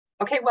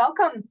Okay,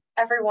 welcome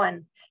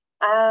everyone.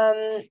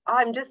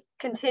 I'm just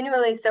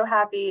continually so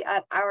happy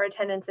at our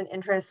attendance and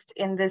interest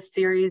in this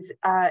series.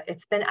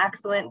 It's been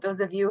excellent. Those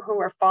of you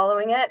who are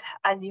following it,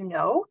 as you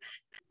know,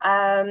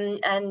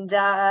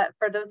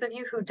 for those of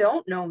you who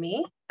don't know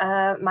me,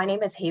 my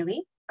name is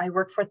Haley. I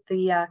work for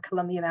the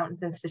Columbia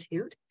Mountains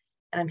Institute,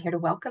 and I'm here to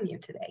welcome you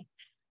today.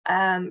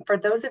 For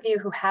those of you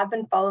who have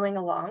been following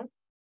along,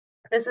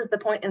 this is the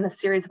point in the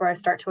series where I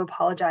start to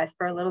apologize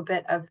for a little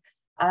bit of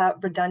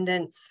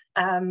redundance.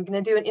 I'm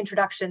going to do an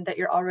introduction that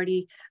you're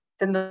already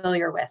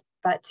familiar with,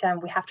 but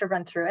we have to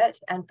run through it.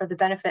 And for the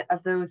benefit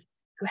of those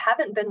who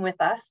haven't been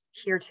with us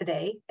here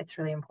today, it's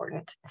really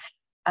important.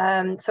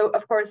 So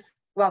of course,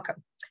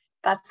 welcome.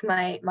 That's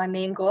my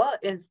main goal,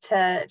 is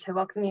to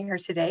welcome you here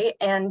today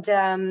and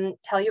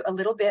tell you a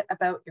little bit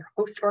about your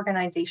host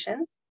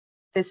organizations,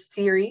 this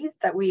series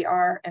that we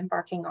are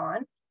embarking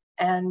on,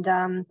 and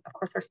of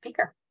course our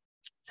speaker.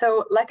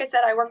 So like I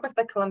said, I work with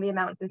the Columbia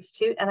Mountains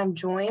Institute, and I'm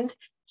joined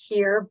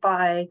here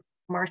by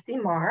Marcy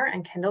Marr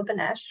and Kendall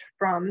Benesh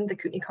from the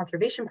Kootenai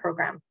Conservation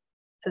Program.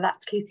 So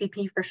that's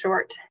KCP for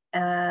short.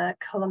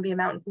 Columbia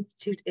Mountains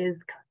Institute is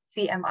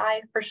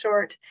CMI for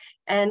short.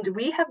 And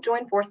we have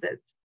joined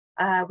forces.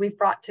 We've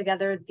brought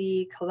together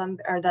the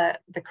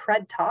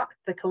CRED Talk,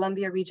 the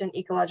Columbia Region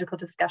Ecological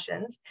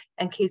Discussions,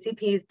 and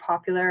KCP's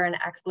popular and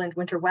excellent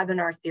winter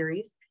webinar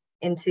series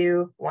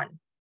into one.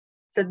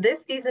 So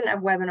this season of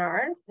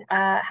webinars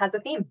has a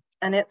theme,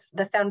 and it's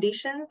the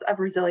foundations of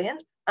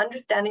resilience,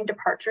 understanding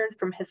departures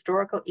from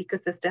historical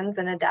ecosystems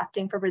and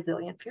adapting for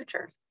resilient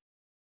futures.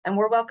 And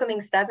we're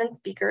welcoming 7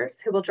 speakers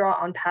who will draw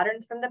on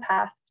patterns from the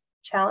past,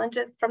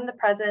 challenges from the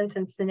present,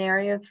 and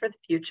scenarios for the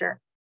future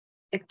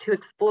to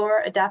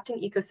explore adapting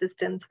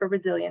ecosystems for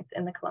resilience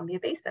in the Columbia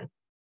Basin.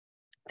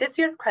 This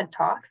year's CRED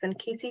Talks and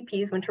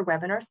KCP's winter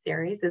webinar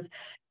series is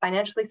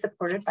financially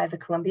supported by the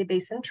Columbia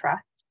Basin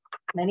Trust.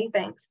 Many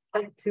thanks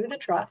to the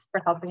Trust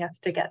for helping us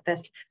to get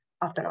this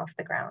up and off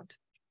the ground.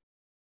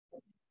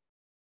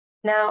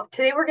 Now,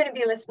 today we're going to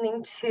be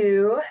listening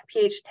to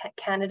PhD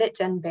candidate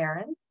Jen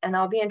Barron, and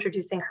I'll be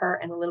introducing her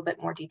in a little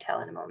bit more detail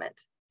in a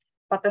moment.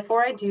 But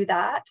before I do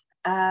that,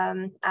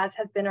 as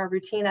has been our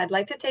routine, I'd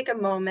like to take a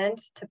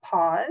moment to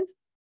pause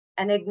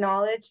and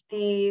acknowledge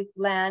the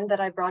land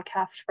that I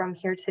broadcast from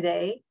here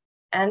today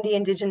and the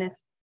Indigenous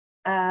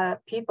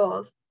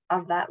peoples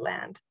of that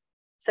land.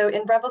 So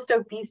in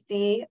Revelstoke,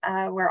 BC,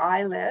 where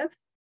I live,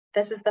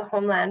 this is the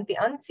homeland, the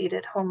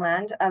unceded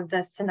homeland of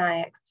the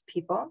Sinixt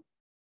people.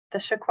 The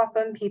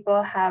Shuswap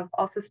people have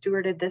also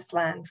stewarded this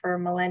land for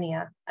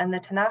millennia, and the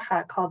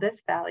Ktunaxa call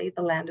this valley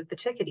the land of the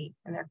chickadee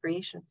in their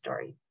creation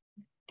story.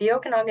 The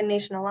Okanagan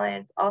Nation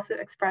Alliance also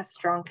expressed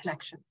strong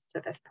connections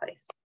to this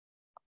place.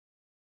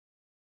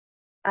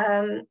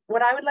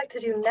 What I would like to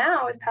do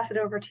now is pass it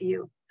over to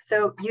you.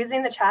 So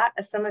using the chat,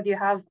 as some of you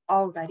have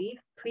already,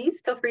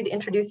 please feel free to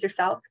introduce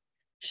yourself.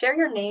 Share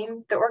your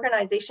name, the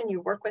organization you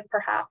work with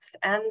perhaps,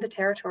 and the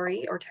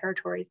territory or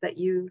territories that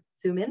you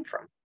zoom in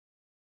from.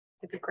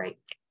 It'd be great.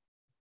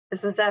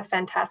 This is a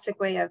fantastic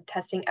way of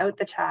testing out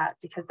the chat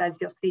because, as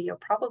you'll see, you'll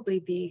probably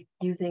be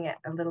using it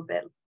a little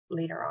bit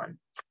later on.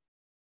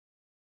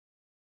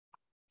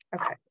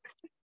 Okay,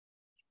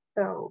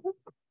 so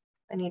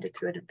I needed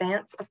to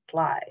advance a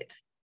slide.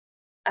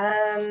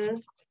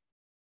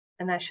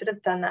 And I should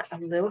have done that a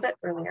little bit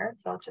earlier,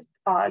 so I'll just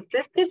pause.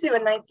 This gives you a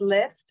nice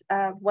list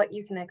of what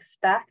you can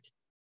expect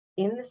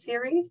in the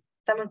series,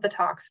 some of the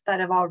talks that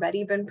have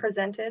already been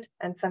presented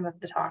and some of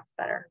the talks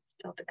that are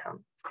still to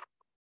come.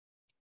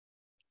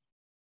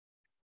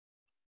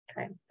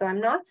 Okay, so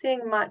I'm not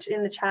seeing much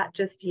in the chat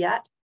just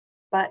yet,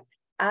 but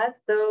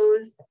as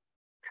those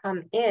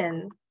come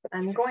in,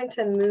 I'm going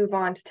to move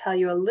on to tell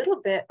you a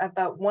little bit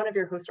about one of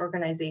your host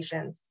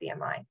organizations,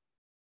 CMI.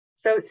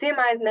 So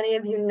CMI, as many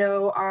of you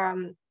know,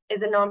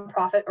 is a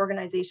nonprofit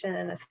organization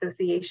and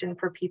association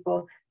for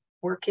people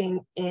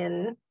working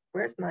in,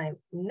 where's my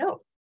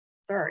notes?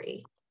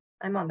 Sorry,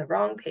 I'm on the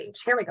wrong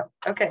page. Here we go.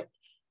 Okay.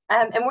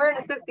 And we're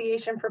an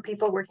association for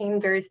people working in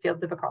various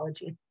fields of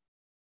ecology.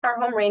 Our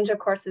home range, of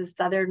course, is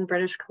southern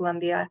British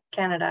Columbia,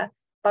 Canada,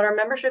 but our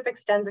membership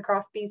extends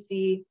across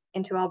BC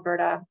into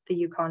Alberta, the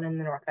Yukon, and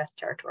the Northwest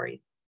Territories.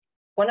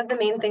 One of the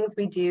main things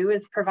we do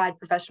is provide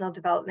professional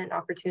development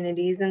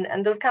opportunities,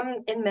 and those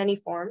come in many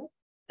forms,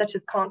 such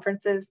as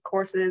conferences,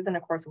 courses, and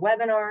of course,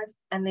 webinars,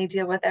 and they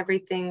deal with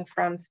everything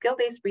from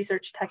skill-based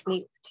research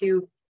techniques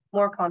to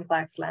more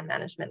complex land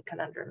management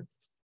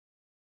conundrums.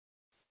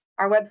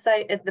 Our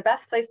website is the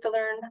best place to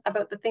learn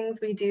about the things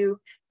we do,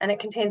 and it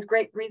contains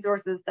great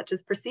resources such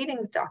as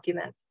proceedings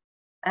documents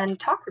and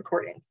talk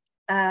recordings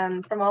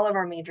from all of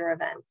our major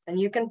events. And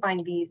you can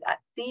find these at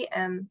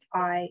cmiae.org.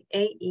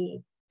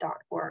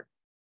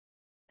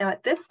 Now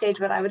at this stage,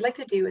 what I would like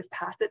to do is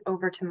pass it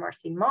over to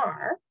Marcy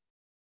Marr,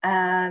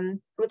 who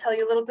will tell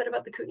you a little bit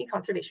about the Kootenai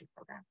Conservation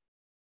Program.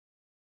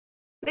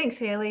 Thanks,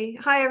 Haley.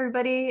 Hi,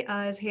 everybody.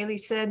 As Haley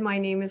said, my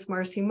name is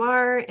Marcy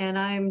Marr, and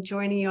I'm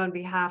joining you on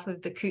behalf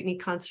of the Kootenai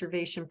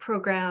Conservation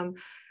Program,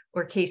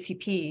 or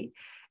KCP.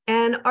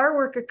 And our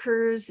work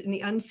occurs in the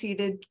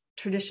unceded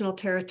traditional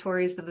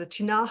territories of the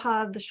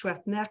Ktunaxa, the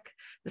Shuswap,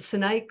 the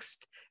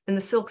Sinixt, and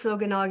the Syilx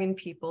Okanagan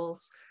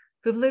peoples,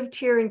 who've lived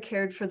here and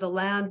cared for the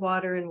land,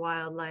 water, and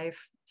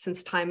wildlife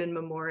since time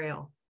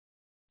immemorial.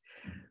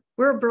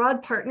 We're a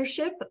broad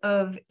partnership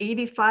of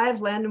 85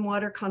 land and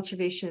water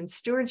conservation and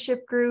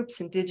stewardship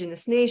groups,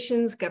 Indigenous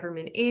nations,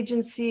 government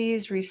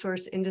agencies,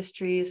 resource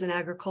industries, and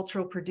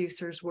agricultural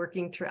producers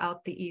working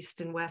throughout the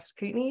East and West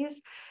Kootenays.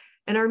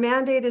 And our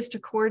mandate is to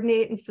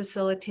coordinate and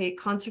facilitate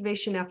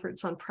conservation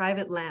efforts on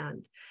private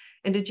land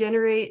and to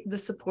generate the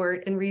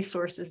support and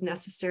resources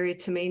necessary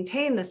to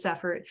maintain this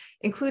effort,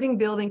 including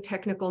building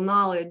technical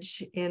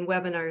knowledge in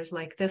webinars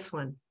like this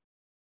one.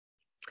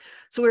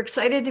 So we're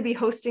excited to be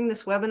hosting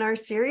this webinar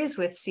series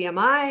with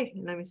CMI,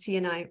 and I'm a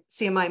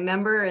CMI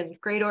member and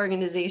great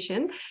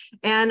organization.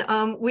 And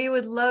we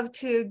would love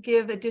to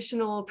give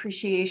additional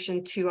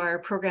appreciation to our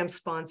program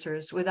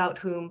sponsors, without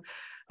whom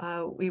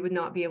we would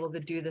not be able to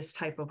do this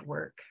type of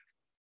work.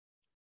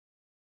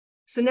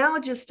 So now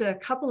just a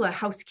couple of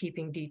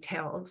housekeeping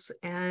details,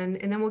 and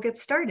then we'll get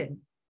started.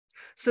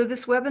 So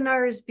this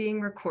webinar is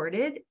being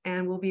recorded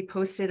and will be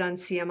posted on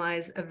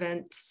CMI's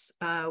events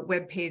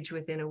webpage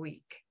within a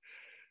week.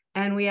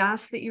 And we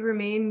ask that you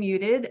remain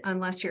muted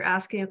unless you're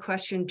asking a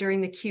question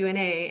during the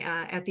Q&A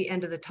at the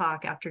end of the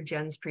talk after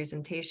Jen's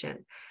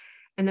presentation.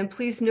 And then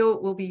please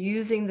note, we'll be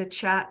using the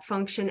chat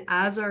function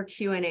as our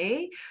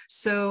Q&A.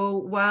 So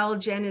while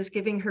Jen is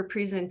giving her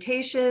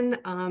presentation,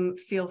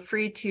 feel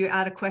free to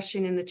add a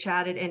question in the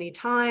chat at any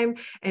time,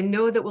 and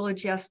know that we'll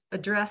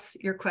address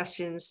your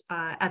questions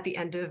at the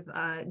end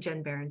of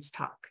Jen Barron's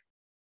talk.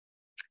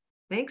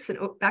 Thanks, and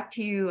back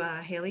to you,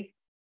 Haley.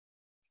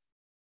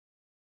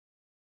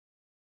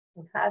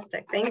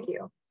 Fantastic, thank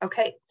you.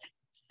 Okay,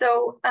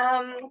 so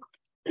now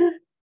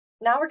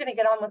we're going to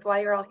get on with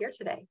why you're all here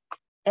today.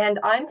 And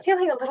I'm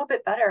feeling a little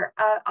bit better.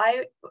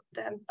 I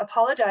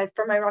apologize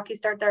for my rocky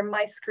start there.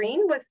 My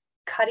screen was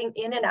cutting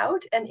in and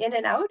out and in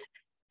and out.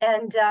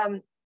 And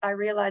I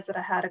realized that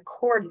I had a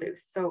cord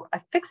loose, so I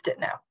fixed it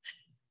now.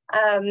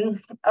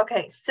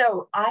 Okay,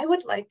 so I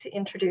would like to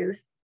introduce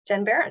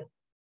Jen Barron.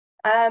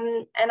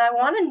 And I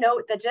want to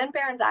note that Jen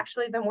Barron's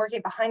actually been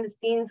working behind the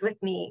scenes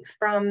with me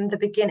from the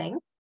beginning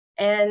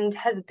and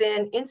has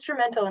been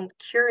instrumental in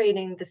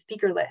curating the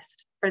speaker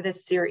list for this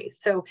series.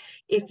 So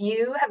if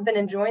you have been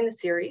enjoying the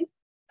series,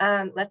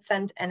 let's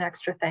send an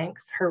extra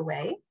thanks her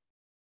way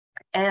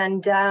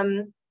and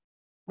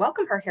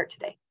welcome her here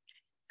today.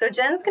 So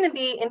Jen's going to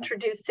be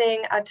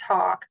introducing a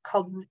talk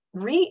called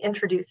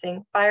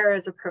Reintroducing Fire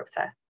as a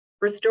Process,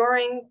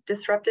 Restoring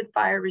Disrupted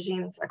Fire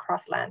Regimes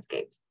Across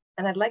Landscapes.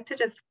 And I'd like to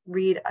just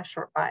read a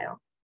short bio.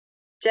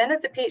 Jen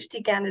is a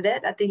PhD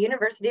candidate at the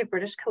University of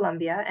British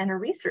Columbia and a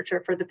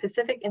researcher for the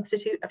Pacific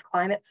Institute of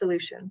Climate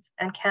Solutions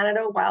and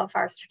Canada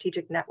Wildfire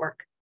Strategic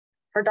Network.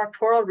 Her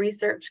doctoral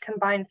research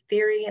combines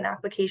theory and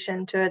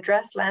application to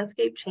address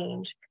landscape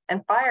change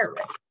and fire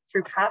risk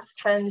through past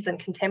trends and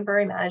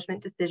contemporary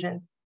management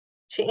decisions.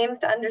 She aims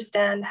to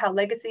understand how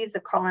legacies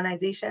of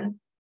colonization,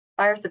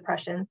 fire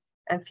suppression,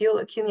 and fuel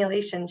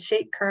accumulation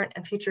shape current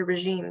and future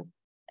regimes,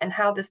 and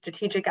how the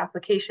strategic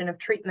application of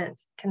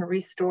treatments can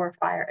restore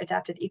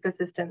fire-adapted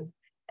ecosystems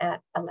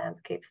at a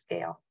landscape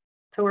scale.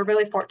 So we're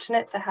really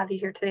fortunate to have you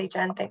here today,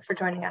 Jen. Thanks for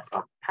joining us.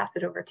 I'll pass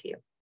it over to you.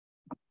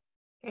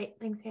 Great,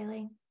 thanks,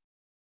 Haley.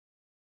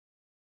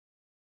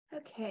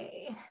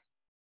 Okay.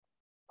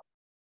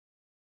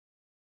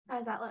 How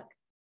does that look?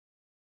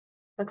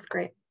 Looks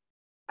great.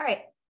 All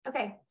right.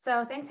 Okay,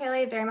 so thanks,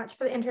 Haley, very much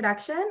for the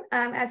introduction.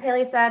 As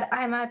Haley said,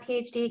 I'm a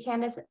PhD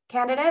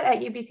candidate at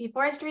UBC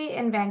Forestry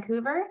in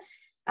Vancouver.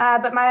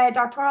 But my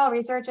doctoral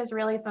research is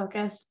really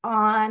focused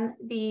on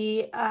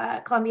the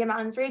Columbia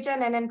Mountains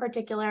region, and in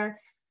particular,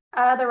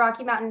 the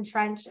Rocky Mountain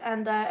Trench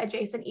and the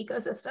adjacent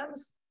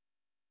ecosystems.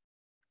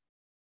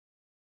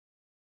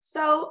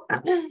 So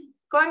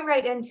going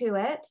right into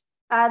it,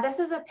 this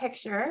is a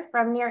picture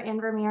from near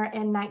Invermere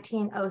in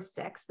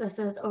 1906. This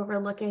is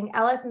overlooking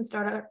Ellis and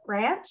Stoddart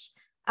Ranch.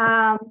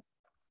 And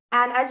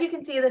as you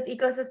can see, this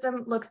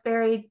ecosystem looks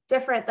very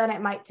different than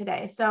it might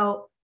today.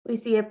 So we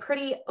see a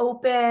pretty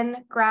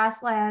open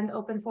grassland,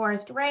 open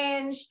forest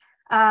range,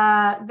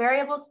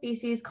 variable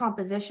species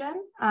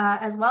composition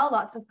as well,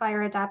 lots of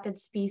fire adapted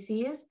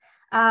species,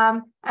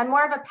 and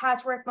more of a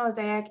patchwork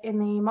mosaic in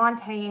the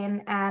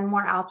montane and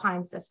more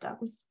alpine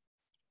systems.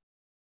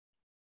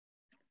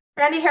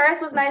 Randy Harris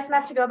was nice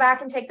enough to go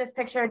back and take this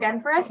picture again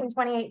for us in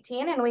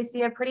 2018, and we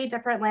see a pretty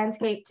different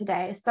landscape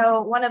today.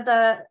 So one of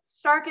the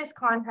starkest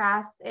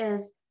contrasts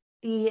is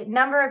the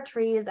number of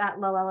trees at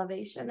low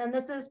elevation. And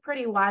this is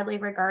pretty widely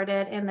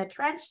regarded in the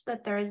trench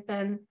that there's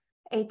been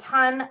a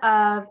ton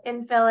of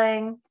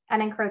infilling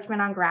and encroachment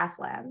on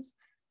grasslands.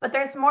 But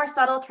there's more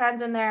subtle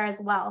trends in there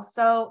as well.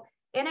 So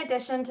in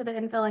addition to the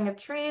infilling of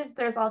trees,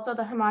 there's also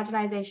the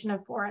homogenization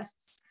of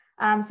forests.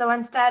 So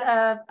instead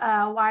of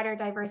a wider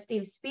diversity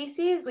of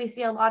species, we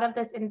see a lot of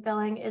this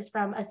infilling is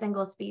from a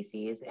single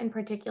species, in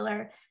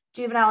particular,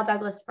 juvenile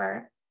Douglas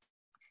fir.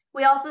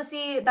 We also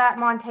see that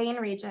montane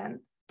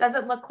region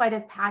doesn't look quite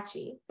as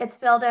patchy. It's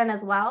filled in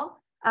as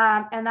well,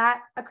 And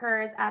that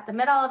occurs at the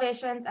mid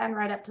elevations and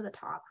right up to the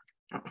top.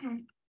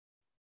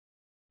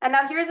 And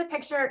now here's a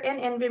picture in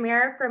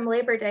Invermere from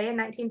Labor Day in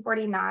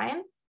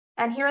 1949.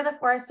 And here the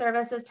Forest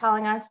Service is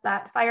telling us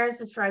that fires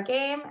destroy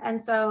game.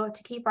 And so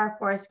to keep our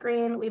forests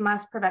green, we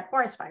must prevent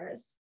forest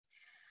fires.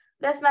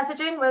 This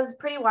messaging was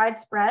pretty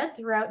widespread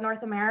throughout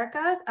North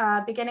America,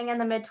 beginning in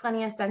the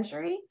mid-20th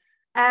century.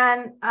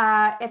 And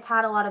it's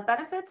had a lot of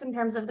benefits in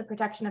terms of the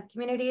protection of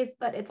communities,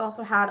 but it's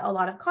also had a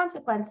lot of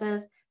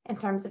consequences in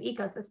terms of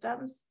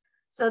ecosystems.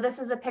 So this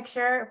is a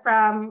picture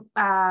from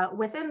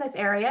within this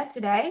area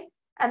today.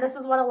 And this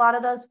is what a lot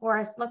of those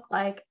forests look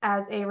like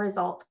as a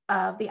result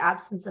of the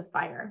absence of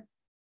fire.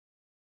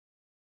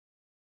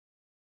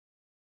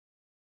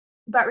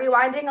 But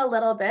rewinding a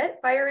little bit,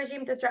 fire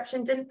regime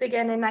disruption didn't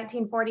begin in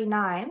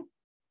 1949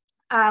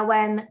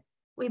 when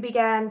we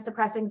began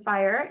suppressing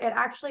fire. It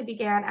actually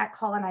began at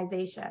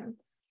colonization.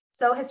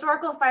 So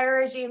historical fire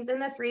regimes in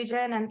this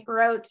region and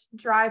throughout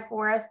dry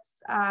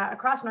forests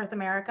across North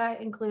America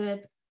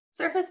included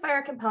surface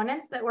fire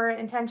components that were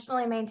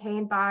intentionally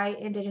maintained by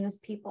Indigenous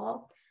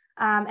people.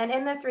 And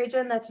in this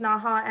region, the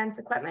Ktunaxa and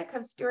Secwepemc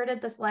have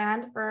stewarded this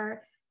land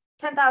for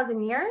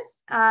 10,000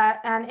 years.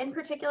 And in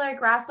particular,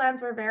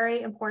 grasslands were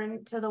very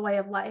important to the way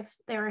of life.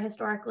 They were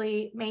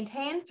historically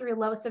maintained through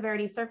low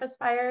severity surface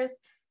fires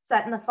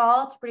set in the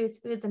fall to produce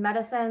foods and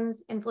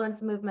medicines, influence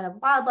the movement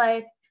of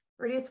wildlife,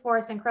 reduce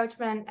forest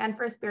encroachment, and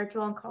for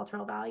spiritual and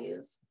cultural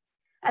values.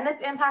 And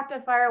this impact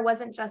of fire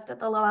wasn't just at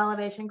the low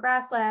elevation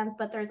grasslands,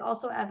 but there's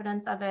also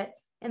evidence of it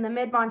in the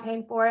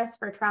mid-montane forests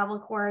for travel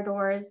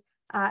corridors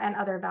and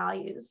other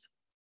values.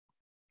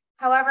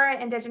 However,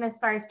 Indigenous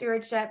fire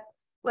stewardship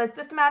was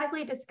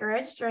systematically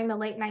discouraged during the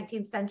late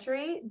 19th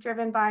century,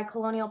 driven by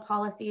colonial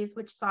policies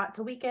which sought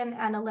to weaken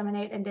and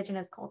eliminate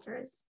Indigenous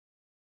cultures.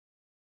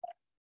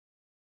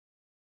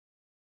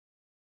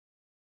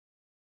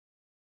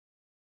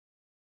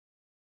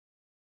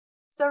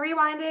 So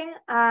rewinding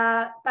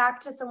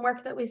back to some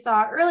work that we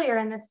saw earlier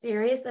in this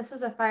series, this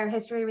is a fire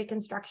history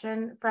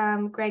reconstruction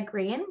from Greg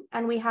Green,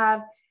 and we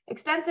have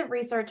extensive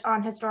research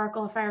on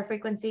historical fire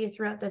frequency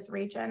throughout this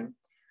region.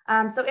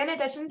 So in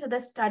addition to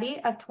this study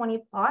of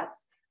 20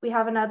 plots, we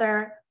have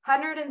another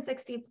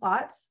 160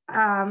 plots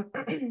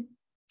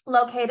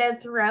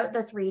located throughout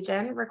this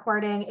region,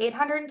 recording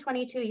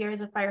 822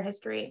 years of fire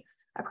history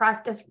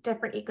across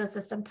different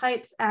ecosystem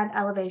types and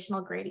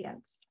elevational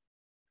gradients.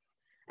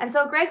 And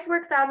so Greg's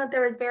work found that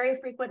there was very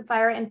frequent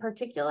fire in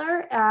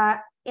particular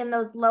in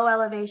those low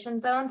elevation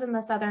zones in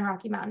the Southern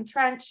Rocky Mountain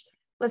Trench,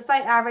 with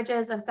site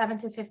averages of 7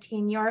 to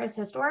 15 years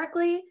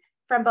historically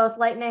from both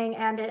lightning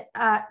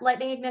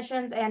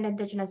ignitions and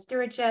Indigenous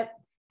stewardship,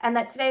 and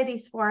that today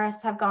these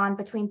forests have gone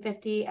between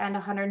 50 and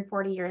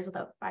 140 years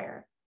without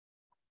fire.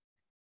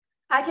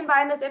 I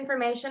combined this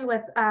information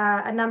with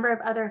a number of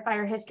other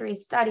fire history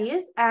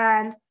studies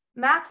and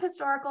mapped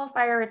historical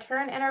fire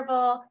return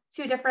interval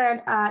to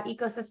different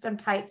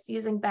ecosystem types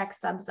using Beck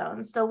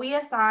subzones. So we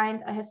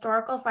assigned a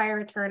historical fire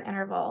return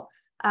interval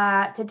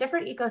to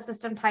different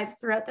ecosystem types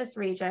throughout this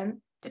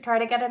region to try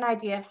to get an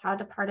idea of how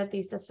departed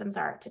these systems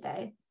are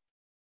today.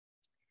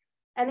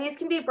 And these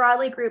can be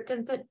broadly grouped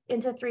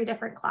into three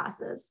different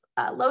classes.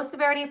 Low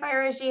severity fire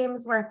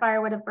regimes, where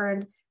fire would have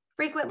burned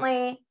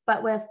frequently,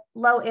 but with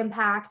low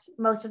impact,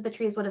 most of the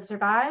trees would have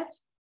survived.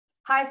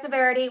 High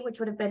severity, which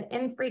would have been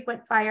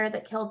infrequent fire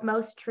that killed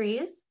most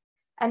trees.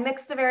 And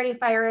mixed severity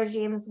fire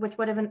regimes, which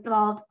would have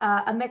involved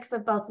a mix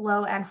of both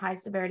low and high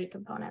severity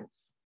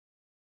components.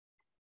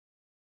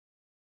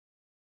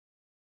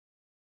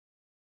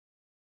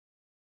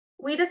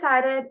 We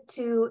decided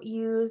to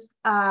use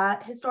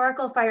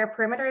historical fire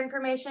perimeter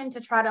information to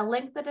try to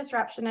link the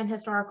disruption in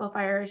historical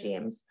fire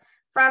regimes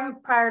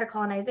from prior to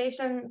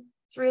colonization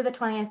through the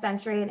 20th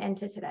century and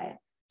into today.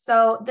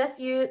 So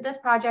this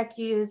project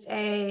used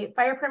a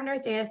fire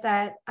perimeters data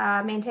set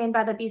maintained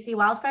by the BC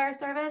Wildfire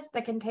Service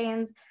that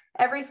contains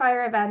every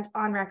fire event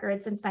on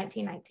record since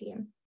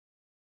 1919.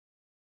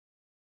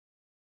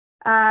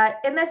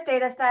 In this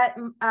data set,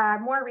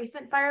 more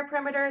recent fire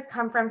perimeters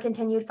come from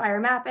continued fire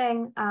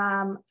mapping,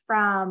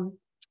 from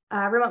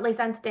remotely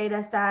sensed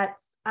data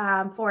sets,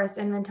 forest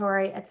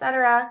inventory, et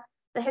cetera.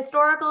 The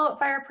historical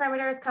fire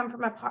perimeters come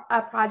from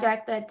a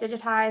project that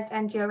digitized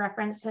and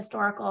georeferenced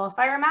historical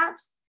fire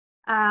maps.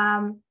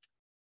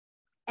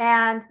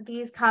 And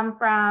these come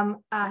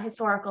from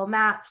historical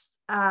maps,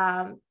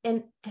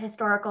 in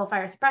historical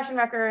fire suppression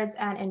records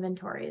and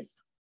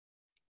inventories.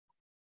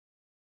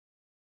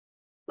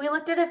 We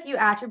looked at a few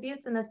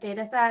attributes in this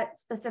data set,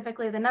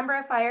 specifically the number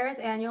of fires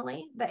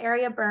annually, the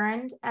area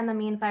burned, and the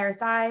mean fire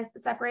size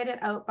separated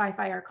out by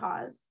fire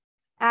cause.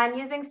 And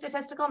using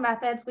statistical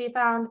methods, we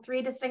found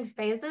three distinct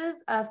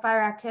phases of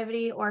fire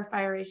activity or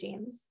fire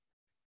regimes: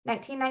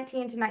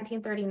 1919 to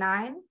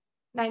 1939,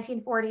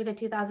 1940 to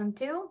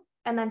 2002,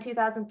 and then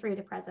 2003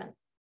 to present.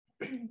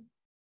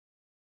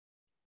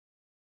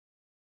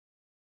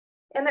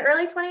 In the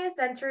early 20th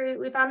century,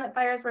 we found that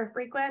fires were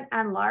frequent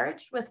and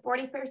large, with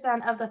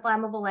 40% of the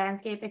flammable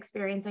landscape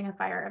experiencing a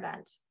fire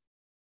event.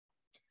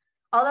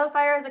 Although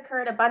fires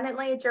occurred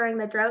abundantly during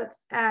the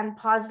droughts and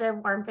positive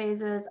warm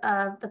phases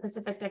of the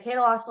Pacific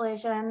Decadal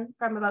Oscillation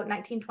from about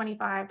 1925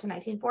 to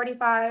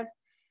 1945,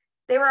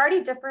 they were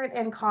already different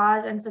in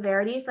cause and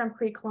severity from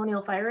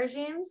pre-colonial fire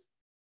regimes,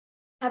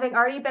 having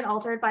already been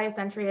altered by a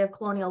century of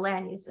colonial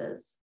land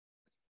uses.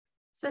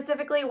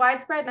 Specifically,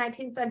 widespread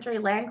 19th century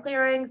land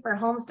clearing for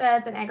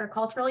homesteads and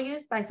agricultural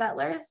use by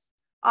settlers,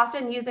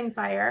 often using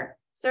fire,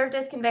 served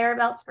as conveyor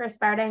belts for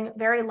spouting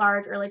very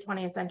large early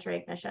 20th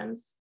century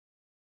ignitions.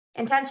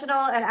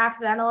 Intentional and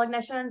accidental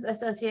ignitions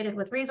associated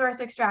with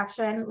resource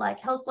extraction, like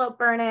hill slope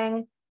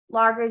burning,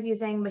 loggers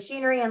using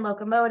machinery and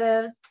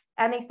locomotives,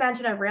 and the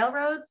expansion of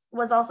railroads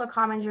was also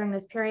common during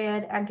this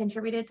period and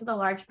contributed to the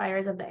large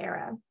fires of the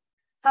era.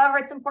 However,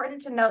 it's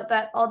important to note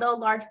that although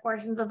large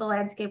portions of the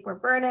landscape were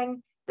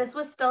burning, this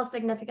was still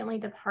significantly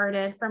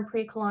departed from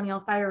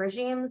pre-colonial fire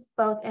regimes,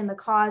 both in the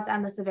cause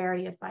and the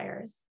severity of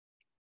fires.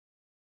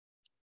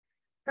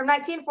 From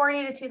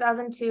 1940 to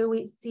 2002,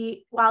 we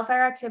see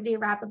wildfire activity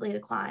rapidly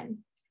decline,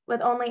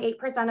 with only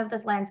 8% of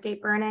this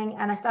landscape burning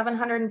and a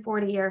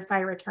 740-year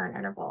fire return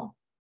interval.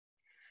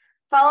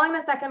 Following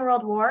the Second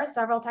World War,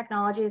 several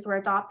technologies were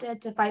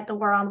adopted to fight the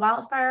war on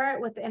wildfire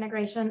with the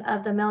integration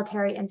of the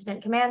military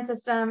incident command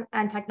system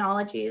and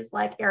technologies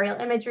like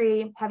aerial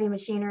imagery, heavy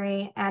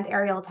machinery, and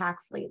aerial attack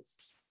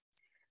fleets.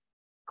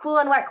 Cool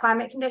and wet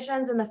climate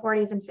conditions in the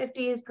 40s and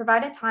 50s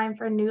provided time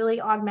for newly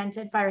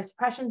augmented fire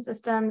suppression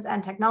systems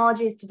and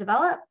technologies to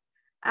develop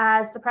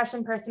as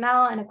suppression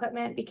personnel and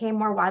equipment became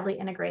more widely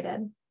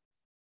integrated.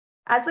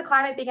 As the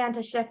climate began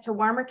to shift to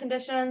warmer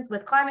conditions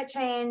with climate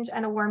change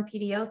and a warm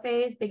PDO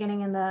phase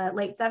beginning in the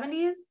late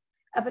 70s,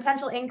 a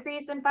potential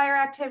increase in fire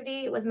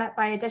activity was met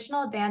by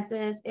additional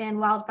advances in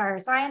wildfire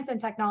science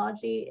and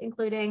technology,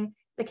 including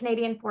the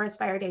Canadian Forest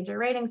Fire Danger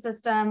Rating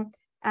System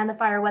and the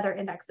Fire Weather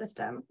Index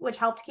System, which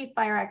helped keep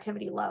fire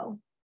activity low.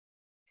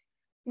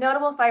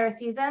 Notable fire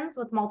seasons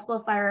with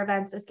multiple fire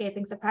events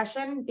escaping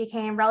suppression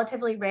became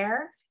relatively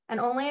rare and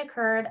only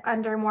occurred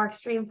under more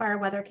extreme fire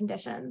weather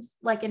conditions,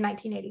 like in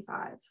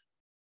 1985.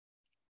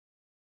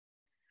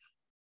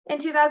 In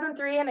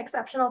 2003, an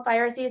exceptional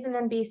fire season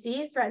in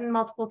BC threatened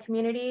multiple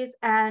communities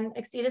and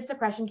exceeded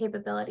suppression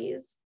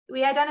capabilities.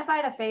 We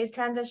identified a phase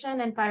transition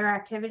in fire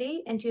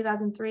activity in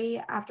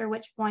 2003, after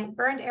which point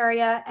burned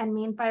area and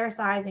mean fire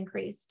size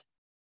increased.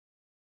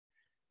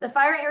 The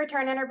fire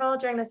return interval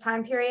during this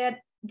time period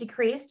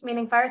decreased,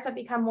 meaning fires have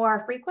become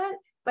more frequent,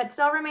 but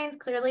still remains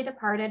clearly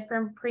departed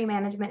from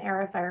pre-management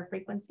era fire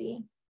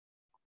frequency.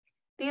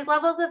 These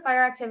levels of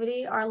fire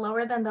activity are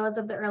lower than those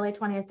of the early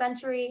 20th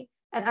century,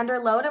 and under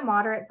low to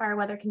moderate fire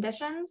weather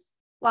conditions,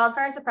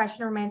 wildfire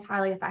suppression remains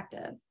highly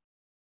effective.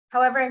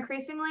 However,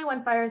 increasingly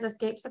when fires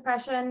escape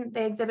suppression,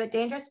 they exhibit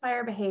dangerous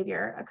fire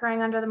behavior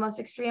occurring under the most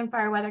extreme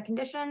fire weather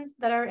conditions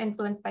that are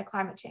influenced by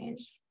climate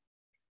change.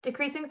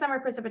 Decreasing summer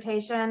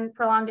precipitation,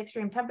 prolonged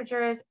extreme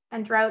temperatures,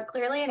 and drought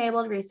clearly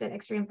enabled recent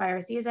extreme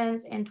fire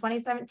seasons in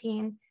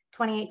 2017,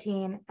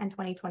 2018, and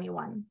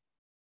 2021.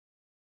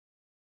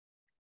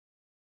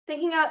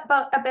 Thinking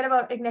a bit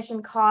about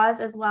ignition cause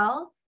as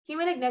well,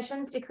 human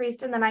ignitions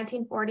decreased in the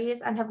 1940s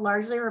and have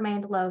largely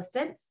remained low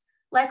since,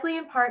 likely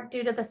in part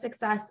due to the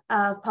success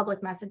of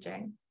public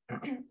messaging.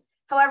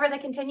 However, the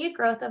continued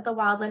growth of the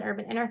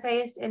wildland-urban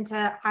interface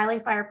into highly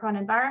fire-prone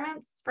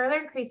environments further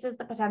increases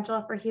the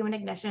potential for human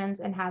ignitions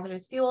in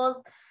hazardous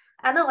fuels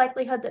and the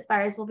likelihood that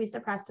fires will be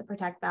suppressed to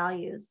protect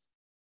values.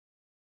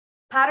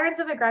 Patterns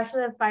of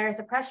aggressive fire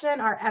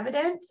suppression are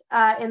evident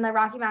in the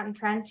Rocky Mountain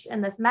Trench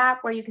in this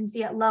map, where you can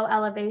see at low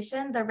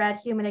elevation, the red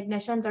human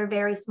ignitions are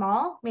very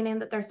small, meaning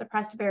that they're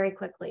suppressed very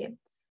quickly.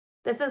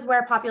 This is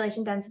where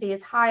population density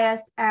is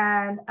highest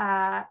and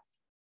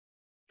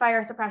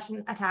fire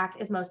suppression attack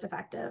is most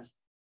effective.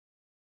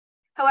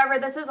 However,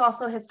 this is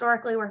also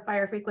historically where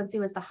fire frequency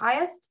was the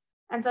highest,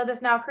 and so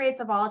this now creates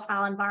a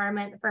volatile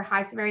environment for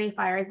high severity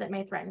fires that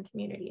may threaten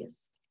communities.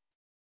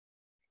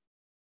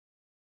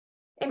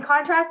 In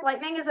contrast,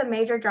 lightning is a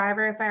major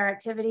driver of fire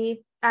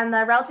activity, and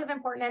the relative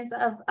importance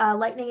of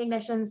lightning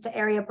ignitions to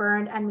area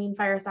burned and mean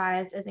fire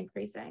sized is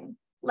increasing.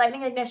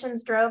 Lightning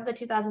ignitions drove the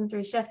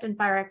 2003 shift in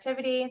fire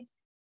activity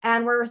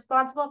and were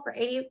responsible for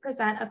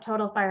 80% of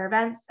total fire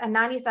events and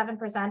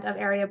 97% of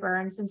area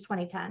burned since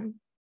 2010.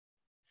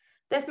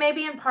 This may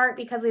be in part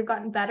because we've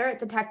gotten better at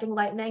detecting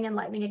lightning and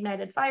lightning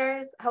ignited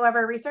fires.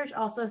 However, research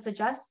also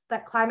suggests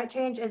that climate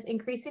change is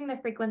increasing the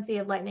frequency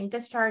of lightning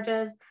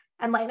discharges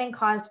and lightning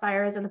caused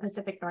fires in the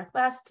Pacific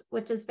Northwest,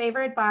 which is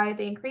favored by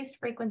the increased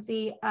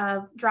frequency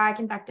of dry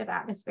convective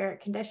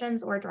atmospheric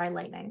conditions or dry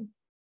lightning.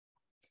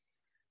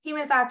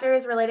 Human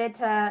factors related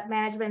to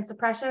management and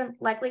suppression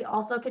likely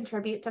also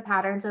contribute to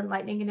patterns in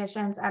lightning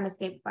ignitions and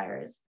escape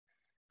fires.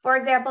 For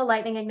example,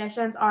 lightning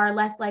ignitions are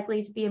less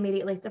likely to be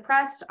immediately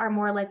suppressed, are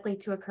more likely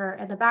to occur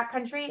in the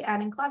backcountry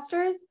and in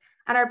clusters,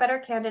 and are better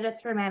candidates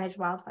for managed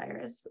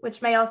wildfires,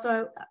 which may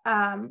also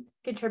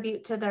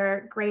contribute to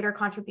their greater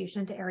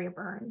contribution to area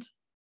burned.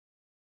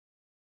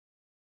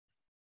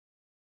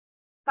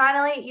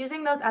 Finally,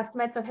 using those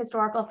estimates of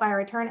historical fire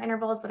return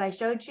intervals that I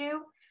showed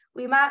you,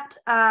 we mapped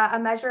a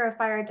measure of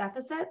fire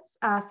deficits,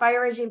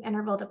 fire regime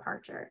interval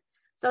departure.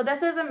 So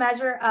this is a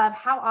measure of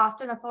how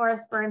often a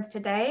forest burns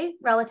today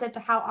relative to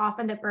how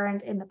often it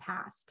burned in the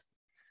past.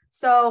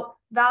 So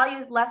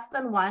values less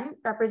than 1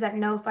 represent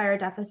no fire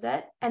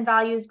deficit, and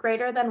values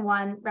greater than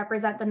 1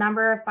 represent the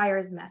number of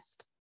fires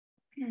missed.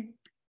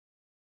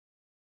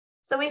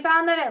 So we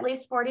found that at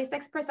least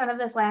 46% of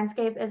this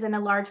landscape is in a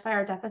large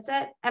fire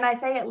deficit. And I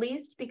say at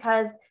least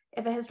because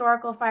if a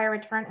historical fire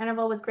return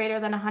interval was greater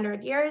than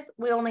 100 years,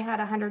 we only had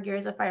 100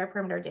 years of fire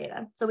perimeter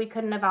data. So we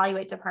couldn't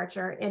evaluate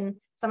departure in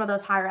some of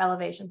those higher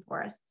elevation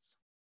forests.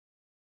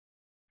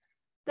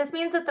 This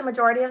means that the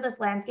majority of this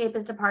landscape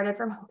is departed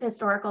from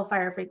historical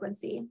fire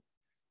frequency.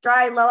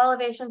 Dry, low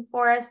elevation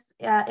forests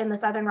in the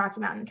Southern Rocky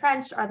Mountain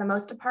Trench are the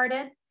most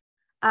departed,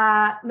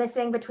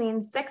 missing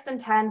between 6 and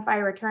 10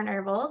 fire return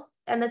intervals.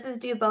 And this is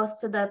due both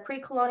to the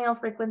pre-colonial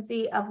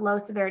frequency of low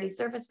severity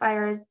surface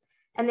fires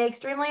and the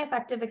extremely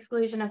effective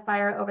exclusion of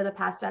fire over the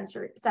past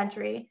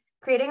century,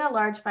 creating a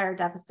large fire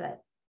deficit.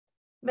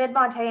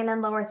 Mid-montane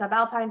and lower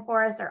subalpine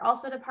forests are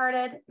also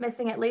departed,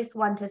 missing at least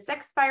 1 to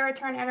 6 fire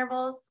return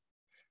intervals,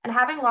 and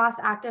having lost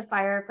active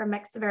fire from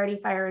mixed severity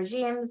fire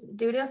regimes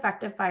due to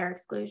effective fire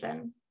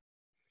exclusion.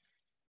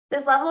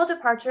 This level of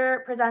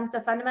departure presents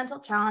a fundamental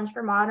challenge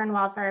for modern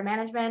wildfire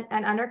management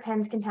and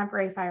underpins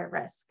contemporary fire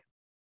risk.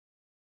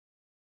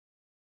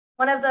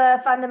 One of the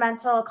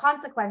fundamental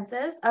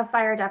consequences of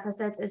fire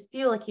deficits is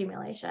fuel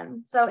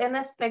accumulation. So in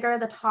this figure,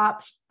 the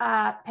top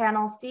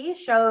panel C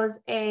shows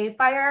a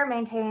fire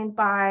maintained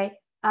by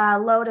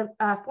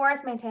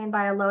forest maintained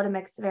by a low to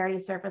mixed severity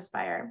surface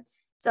fire.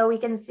 So we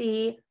can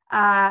see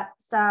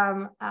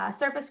some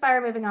surface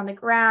fire moving on the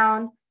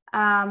ground,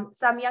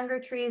 some younger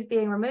trees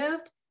being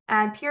removed,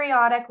 and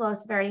periodic low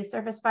severity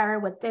surface fire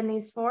within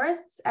these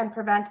forests and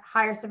prevent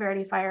higher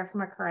severity fire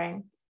from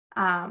occurring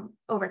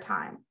over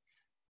time.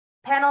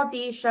 Panel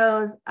D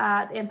shows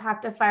the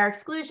impact of fire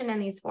exclusion in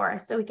these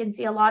forests. So we can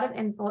see a lot of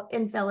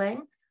infilling,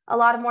 a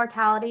lot of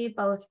mortality,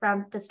 both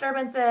from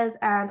disturbances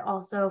and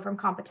also from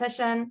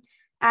competition.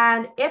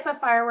 And if a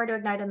fire were to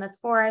ignite in this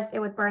forest, it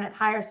would burn at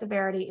higher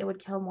severity, it would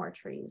kill more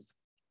trees.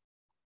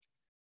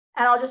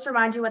 And I'll just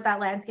remind you what that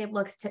landscape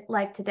looks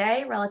like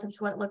today relative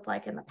to what it looked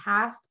like in the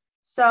past.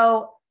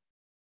 So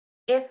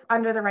if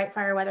under the right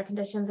fire weather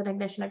conditions and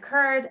ignition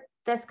occurred,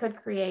 this could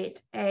create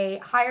a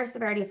higher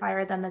severity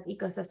fire than this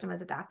ecosystem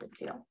is adapted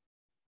to.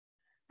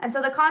 And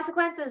so the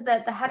consequence is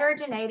that the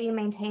heterogeneity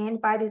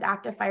maintained by these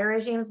active fire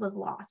regimes was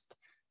lost.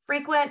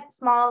 Frequent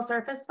small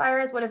surface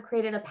fires would have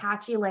created a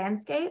patchy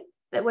landscape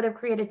that would have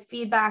created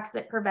feedbacks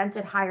that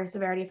prevented higher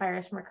severity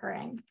fires from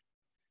occurring.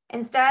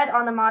 Instead,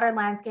 on the modern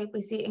landscape,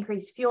 we see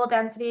increased fuel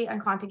density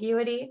and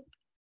contiguity,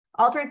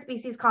 altered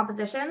species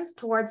compositions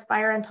towards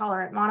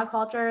fire-intolerant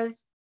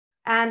monocultures,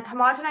 and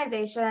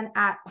homogenization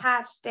at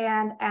patch,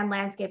 stand, and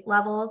landscape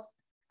levels,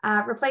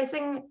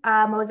 replacing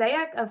a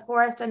mosaic of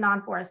forest and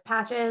non-forest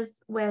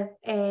patches with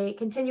a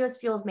continuous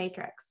fuels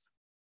matrix.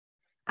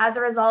 As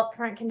a result,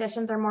 current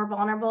conditions are more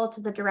vulnerable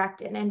to the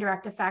direct and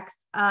indirect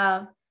effects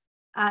of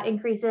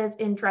increases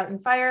in drought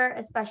and fire,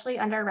 especially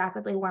under a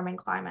rapidly warming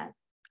climate.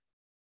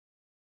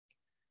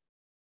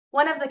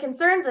 One of the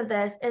concerns of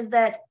this is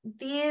that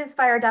these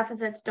fire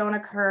deficits don't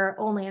occur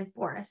only in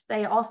forests.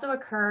 They also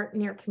occur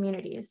near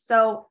communities.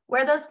 So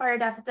where those fire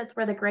deficits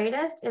were the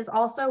greatest is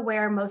also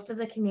where most of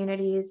the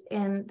communities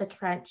in the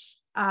trench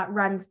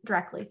run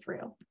directly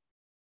through.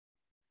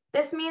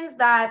 This means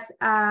that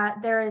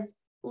there is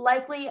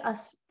likely a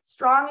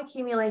strong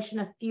accumulation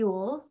of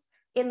fuels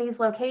in these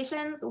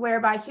locations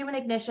whereby human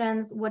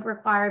ignitions would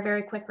require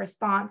very quick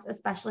response,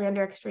 especially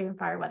under extreme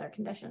fire weather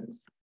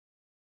conditions.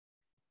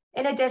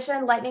 In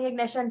addition, lightning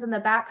ignitions in the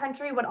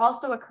backcountry would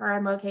also occur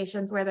in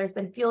locations where there's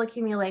been fuel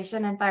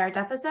accumulation and fire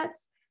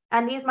deficits,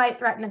 and these might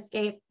threaten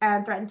escape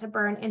and threaten to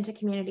burn into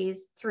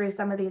communities through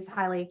some of these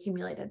highly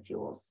accumulated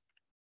fuels.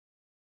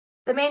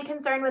 The main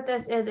concern with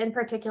this is in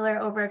particular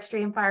over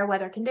extreme fire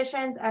weather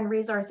conditions and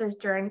resources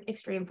during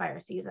extreme fire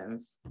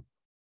seasons.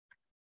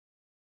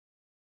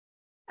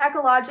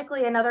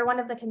 Ecologically, another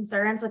one of the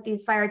concerns with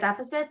these fire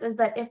deficits is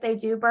that if they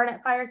do burn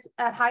at fires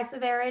at high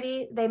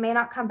severity, they may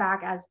not come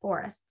back as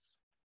forests.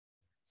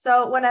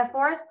 So when a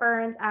forest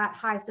burns at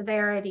high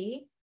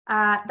severity,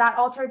 that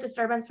altered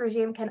disturbance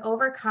regime can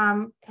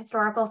overcome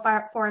historical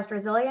forest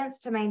resilience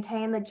to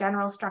maintain the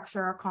general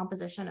structure or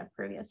composition of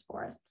previous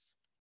forests.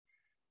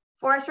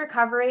 Forest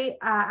recovery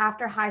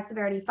after high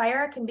severity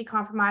fire can be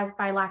compromised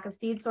by lack of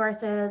seed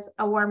sources,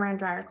 a warmer and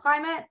drier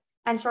climate,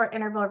 and short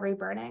interval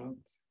reburning.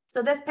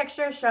 So this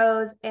picture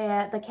shows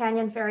the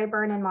Canyon Ferry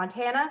burn in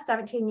Montana,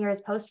 17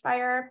 years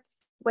post-fire,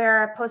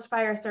 where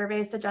post-fire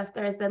surveys suggest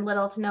there has been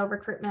little to no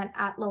recruitment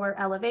at lower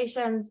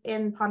elevations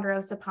in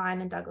ponderosa pine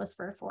and Douglas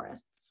fir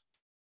forests.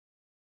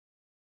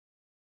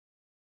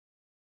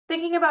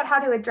 Thinking about how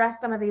to address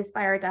some of these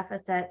fire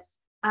deficits,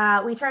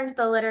 we turn to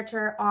the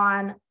literature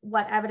on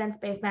what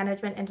evidence-based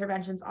management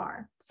interventions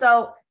are.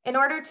 So in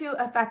order to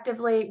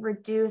effectively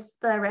reduce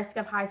the risk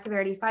of high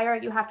severity fire,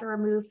 you have to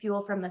remove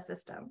fuel from the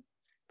system.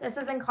 This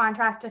is in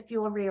contrast to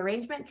fuel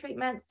rearrangement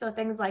treatments, so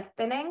things like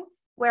thinning,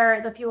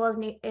 where the fuel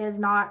is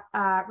not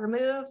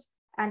removed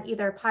and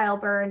either pile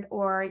burned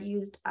or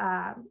used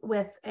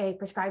with a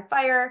prescribed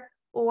fire,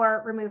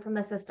 or removed from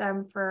the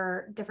system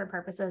for different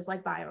purposes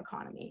like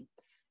bioeconomy.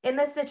 In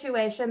this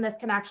situation, this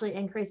can actually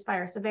increase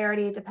fire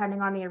severity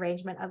depending on the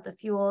arrangement of the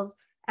fuels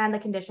and the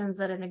conditions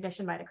that an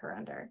ignition might occur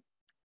under.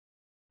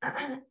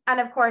 And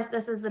of course,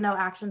 this is the no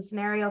action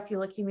scenario,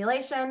 fuel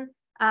accumulation.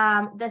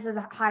 This is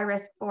a high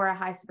risk for a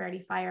high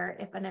severity fire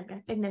if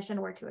an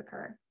ignition were to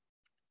occur.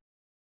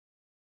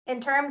 In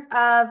terms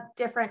of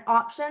different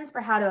options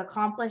for how to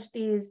accomplish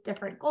these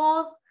different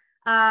goals,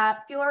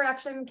 fuel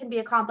reduction can be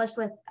accomplished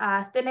with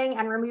thinning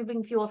and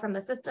removing fuel from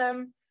the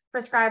system,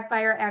 prescribed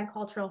fire and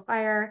cultural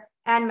fire,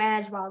 and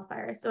managed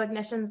wildfires. So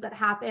ignitions that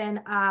happen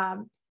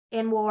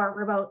in more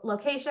remote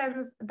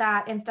locations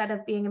that instead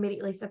of being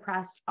immediately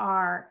suppressed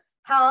are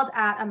held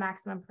at a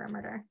maximum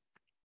perimeter.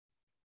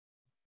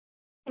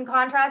 In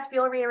contrast,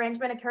 fuel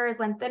rearrangement occurs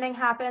when thinning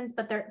happens,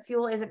 but the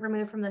fuel isn't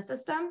removed from the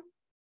system.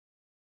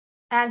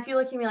 And fuel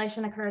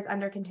accumulation occurs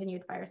under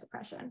continued fire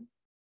suppression.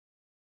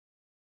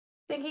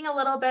 Thinking a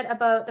little bit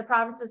about the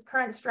province's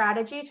current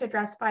strategy to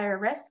address fire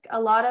risk,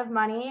 a lot of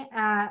money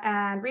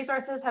and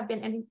resources have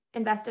been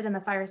invested in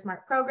the Fire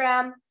Smart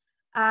program,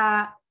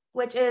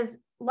 which is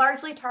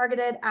largely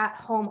targeted at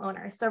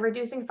homeowners. So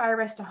reducing fire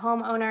risk to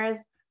homeowners,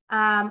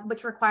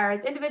 which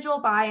requires individual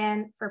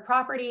buy-in for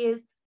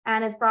properties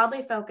and is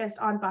broadly focused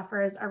on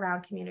buffers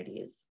around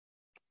communities.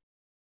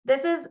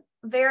 This is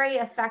very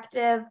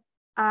effective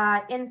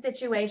in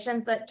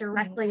situations that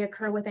directly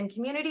occur within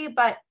community,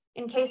 but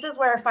in cases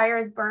where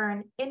fires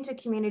burn into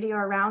community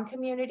or around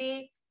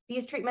community,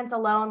 these treatments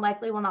alone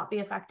likely will not be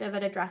effective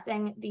at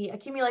addressing the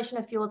accumulation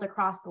of fuels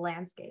across the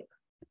landscape.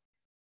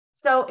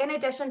 So in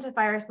addition to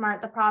Fire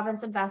Smart, the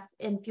province invests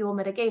in fuel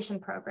mitigation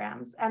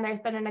programs, and there's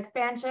been an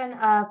expansion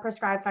of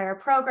prescribed fire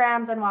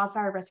programs and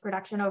wildfire risk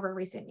reduction over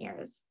recent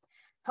years.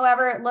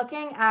 However,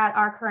 looking at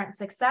our current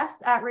success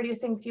at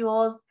reducing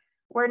fuels,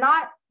 we're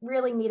not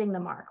really meeting the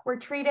mark. We're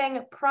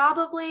treating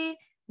probably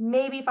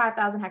maybe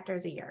 5,000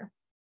 hectares a year.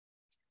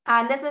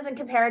 And this isn't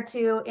compared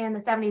to in the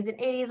 70s and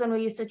 80s when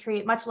we used to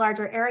treat much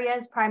larger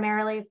areas,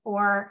 primarily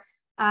for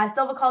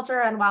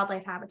silviculture and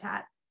wildlife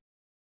habitat.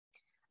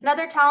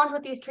 Another challenge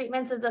with these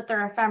treatments is that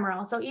they're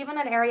ephemeral. So even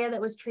an area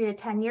that was treated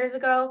 10 years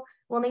ago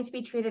will need to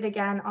be treated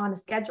again on a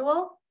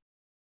schedule.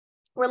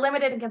 We're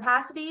limited in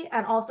capacity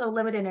and also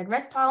limited in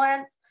risk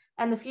tolerance,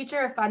 and the future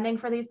of funding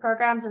for these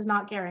programs is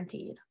not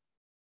guaranteed.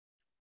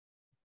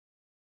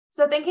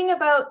 So thinking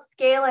about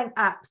scaling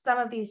up some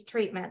of these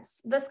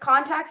treatments, this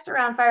context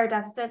around fire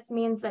deficits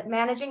means that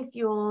managing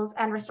fuels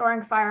and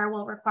restoring fire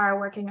will require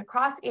working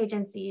across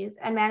agencies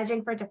and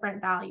managing for different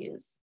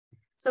values.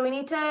 So we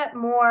need to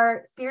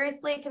more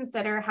seriously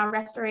consider how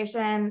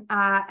restoration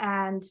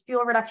and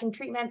fuel reduction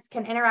treatments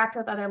can interact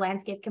with other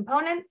landscape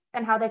components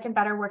and how they can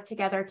better work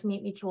together to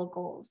meet mutual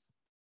goals.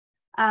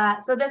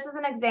 So this is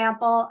an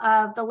example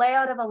of the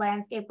layout of a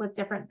landscape with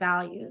different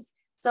values.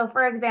 So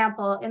for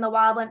example, in the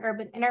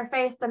wildland-urban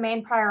interface, the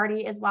main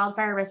priority is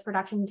wildfire risk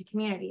reduction to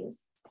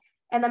communities.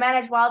 In the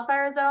managed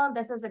wildfire zone,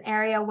 this is an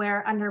area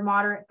where under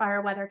moderate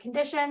fire weather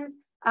conditions,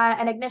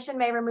 an ignition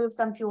may remove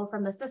some fuel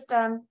from the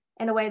system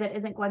in a way that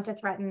isn't going to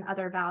threaten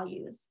other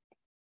values.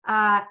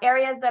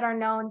 Areas that are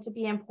known to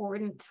be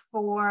important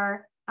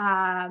for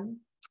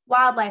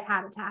wildlife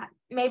habitat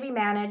may be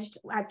managed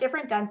at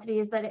different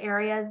densities than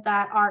areas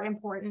that are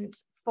important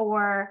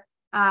for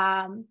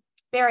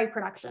berry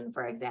production,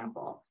 for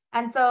example.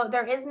 And so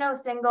there is no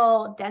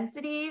single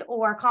density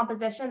or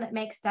composition that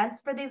makes sense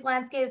for these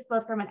landscapes,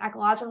 both from an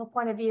ecological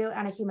point of view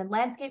and a human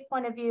landscape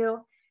point of view,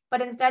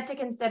 but instead to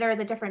consider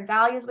the different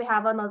values we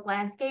have on those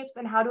landscapes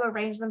and how to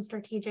arrange them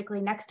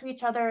strategically next to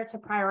each other to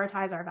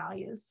prioritize our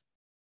values.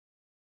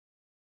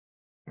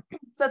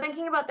 So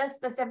thinking about this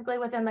specifically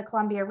within the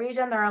Columbia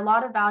region, there are a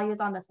lot of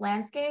values on this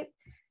landscape,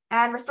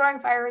 and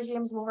restoring fire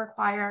regimes will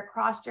require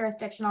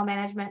cross-jurisdictional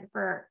management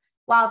for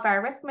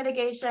wildfire risk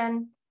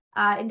mitigation,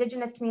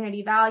 Indigenous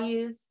community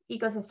values,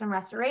 ecosystem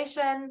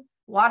restoration,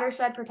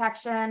 watershed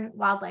protection,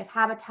 wildlife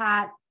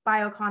habitat,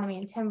 bioeconomy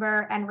and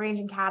timber, and range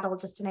and cattle,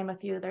 just to name a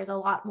few. There's a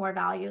lot more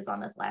values on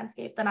this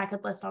landscape than I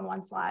could list on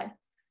one slide.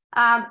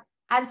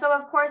 And so,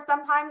 of course,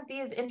 sometimes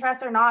these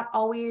interests are not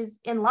always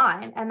in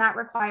line, and that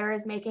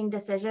requires making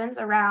decisions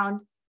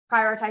around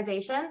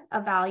prioritization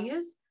of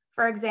values.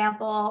 For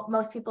example,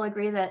 most people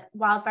agree that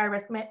wildfire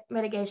risk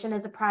mitigation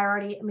is a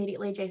priority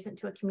immediately adjacent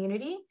to a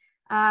community,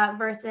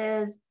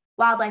 versus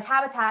wildlife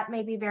habitat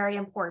may be very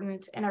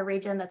important in a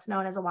region that's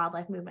known as a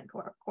wildlife movement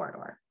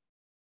corridor.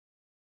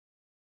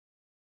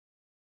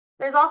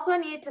 There's also a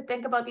need to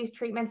think about these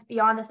treatments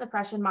beyond a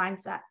suppression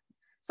mindset.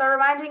 So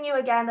reminding you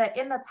again that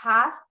in the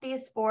past,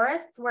 these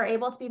forests were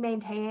able to be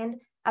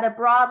maintained at a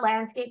broad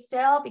landscape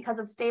scale because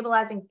of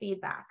stabilizing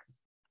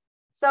feedbacks.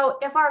 So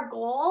if our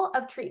goal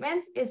of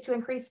treatments is to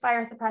increase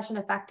fire suppression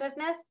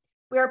effectiveness,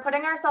 we are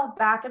putting ourselves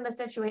back in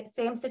the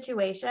same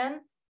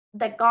situation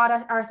that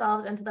got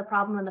ourselves into the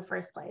problem in the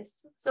first place.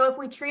 So if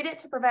we treat it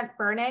to prevent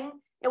burning,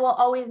 it will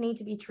always need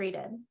to be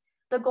treated.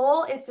 The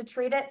goal is to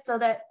treat it so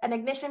that an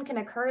ignition can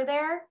occur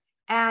there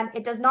And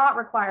it does not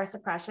require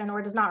suppression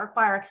or does not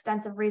require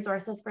extensive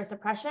resources for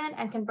suppression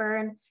and can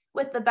burn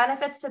with the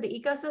benefits to the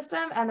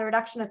ecosystem and the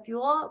reduction of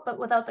fuel, but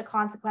without the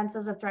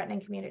consequences of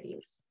threatening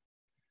communities.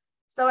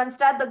 So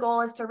instead, the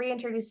goal is to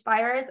reintroduce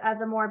fires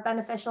as a more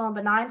beneficial and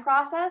benign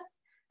process,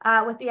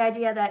 with the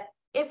idea that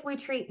if we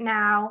treat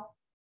now,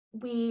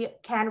 we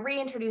can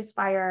reintroduce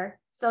fire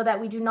so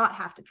that we do not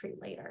have to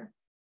treat later.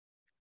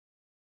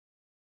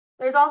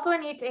 There's also a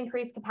need to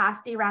increase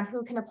capacity around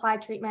who can apply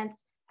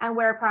treatments and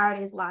where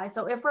priorities lie.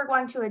 So if we're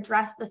going to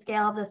address the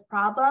scale of this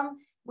problem,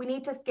 we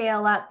need to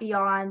scale up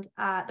beyond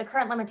the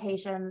current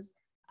limitations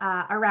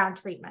around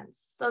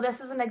treatments. So this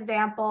is an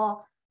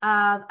example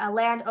of a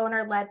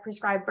landowner-led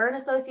prescribed burn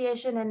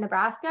association in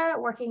Nebraska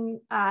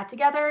working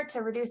together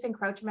to reduce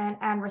encroachment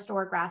and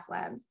restore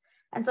grasslands.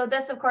 And so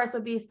this, of course,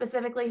 would be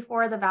specifically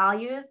for the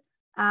values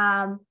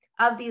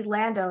of these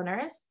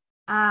landowners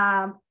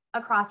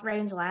across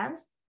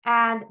rangelands.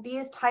 And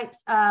these types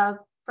of,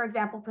 for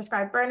example,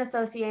 prescribed burn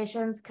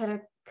associations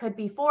could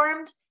be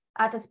formed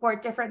to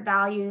support different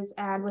values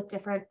and with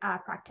different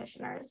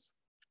practitioners.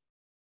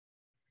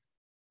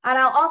 And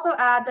I'll also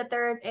add that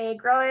there is a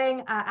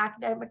growing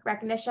academic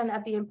recognition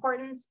of the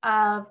importance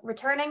of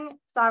returning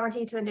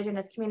sovereignty to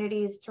Indigenous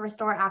communities to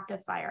restore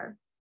active fire.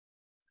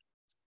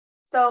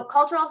 So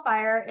cultural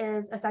fire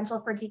is essential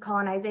for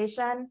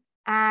decolonization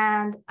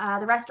and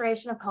the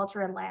restoration of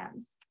culture and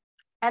lands.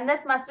 And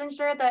this must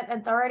ensure that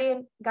authority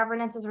and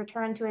governance is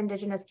returned to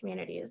Indigenous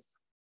communities.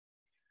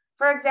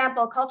 For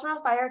example,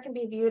 cultural fire can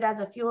be viewed as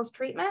a fuels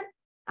treatment,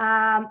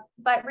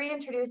 but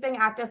reintroducing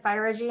active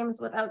fire regimes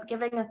without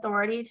giving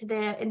authority to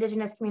the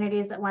Indigenous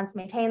communities that once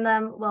maintained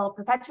them will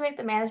perpetuate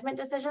the management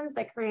decisions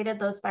that created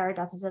those fire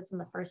deficits in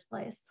the first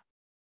place.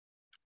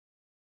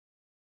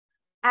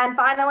 And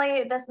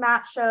finally, this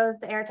map shows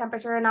the air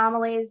temperature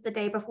anomalies the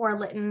day before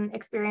Lytton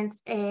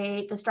experienced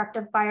a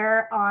destructive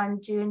fire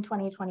on June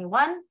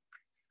 2021.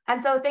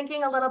 And so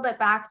thinking a little bit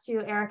back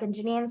to Eric and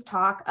Janine's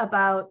talk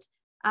about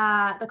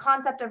the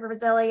concept of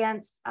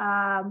resilience,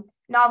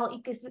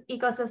 novel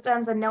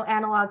ecosystems, and no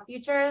analog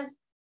futures,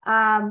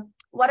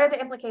 what are the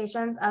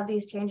implications of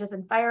these changes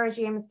in fire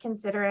regimes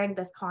considering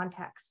this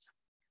context?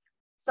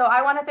 So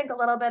I want to think a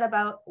little bit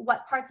about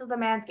what parts of the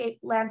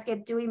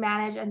landscape do we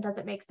manage and does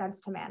it make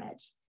sense to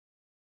manage?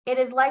 It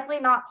is likely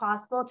not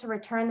possible to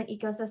return the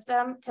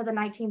ecosystem to the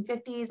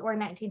 1950s or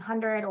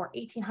 1900 or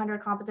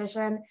 1800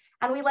 composition,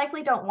 and we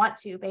likely don't want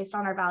to based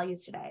on our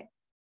values today.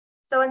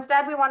 So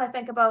instead, we want to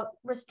think about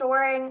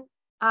restoring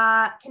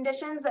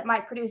conditions that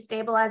might produce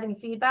stabilizing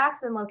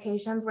feedbacks in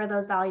locations where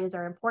those values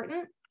are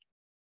important,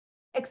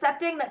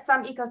 accepting that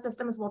some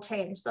ecosystems will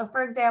change. So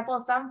for example,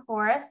 some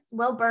forests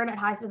will burn at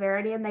high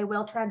severity and they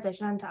will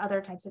transition to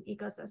other types of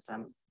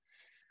ecosystems.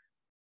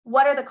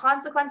 What are the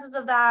consequences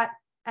of that?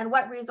 And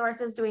what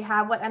resources do we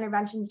have? What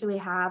interventions do we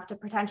have to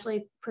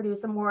potentially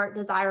produce a more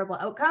desirable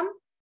outcome?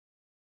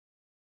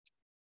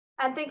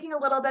 And thinking a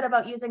little bit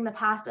about using the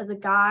past as a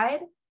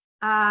guide,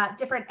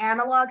 different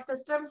analog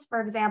systems,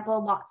 for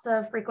example, lots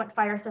of frequent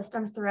fire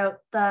systems throughout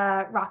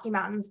the Rocky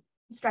Mountains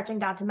stretching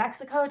down to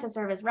Mexico to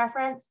serve as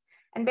reference.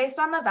 And based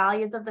on the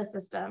values of the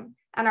system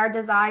and our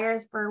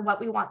desires for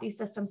what we want these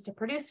systems to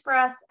produce for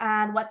us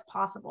and what's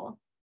possible.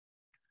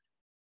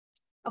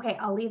 Okay,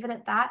 I'll leave it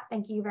at that.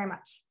 Thank you very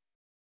much.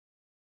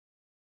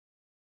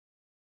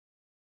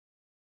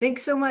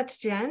 Thanks so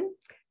much, Jen.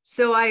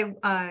 So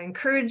I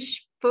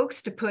encourage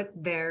folks to put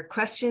their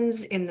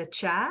questions in the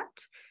chat.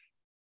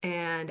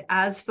 And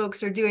as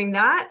folks are doing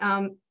that,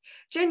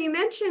 Jen, you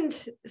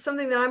mentioned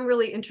something that I'm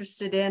really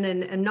interested in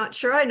and not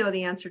sure I know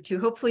the answer to,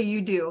 hopefully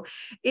you do,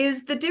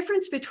 is the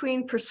difference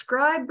between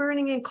prescribed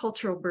burning and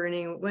cultural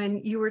burning.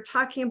 When you were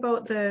talking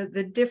about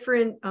the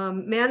different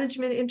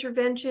management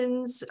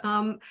interventions,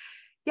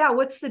 yeah,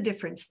 what's the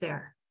difference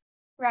there?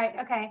 Right,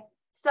 okay.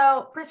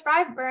 So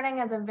prescribed burning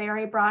is a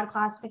very broad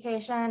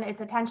classification. It's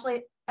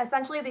essentially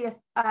the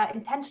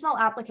intentional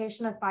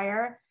application of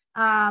fire,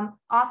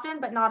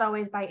 often but not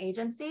always by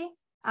agency,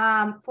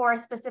 for a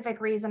specific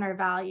reason or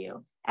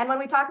value. And when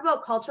we talk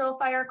about cultural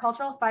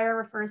fire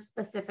refers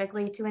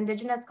specifically to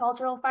Indigenous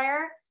cultural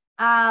fire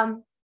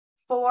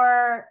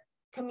for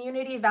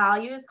community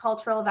values,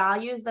 cultural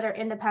values that are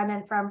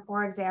independent from,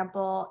 for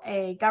example,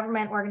 a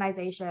government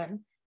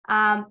organization.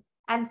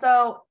 And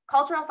so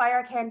cultural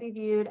fire can be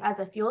viewed as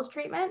a fuels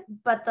treatment,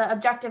 but the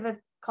objective of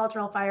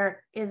cultural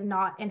fire is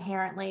not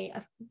inherently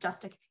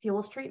just a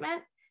fuels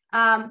treatment.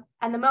 And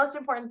the most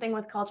important thing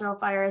with cultural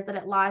fire is that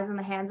it lies in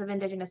the hands of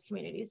Indigenous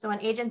communities. So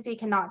an agency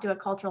cannot do a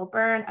cultural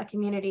burn, a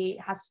community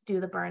has to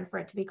do the burn for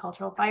it to be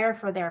cultural fire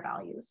for their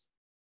values.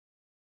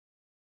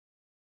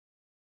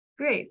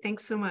 Great,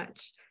 thanks so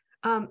much.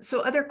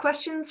 So other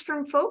questions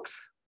from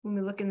folks? Let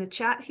me look in the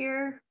chat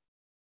here.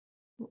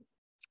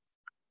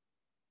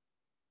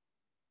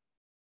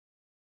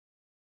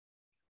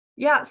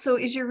 Yeah, so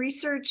is your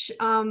research,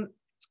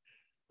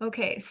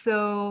 okay,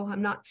 so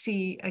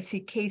I see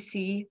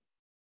Casey.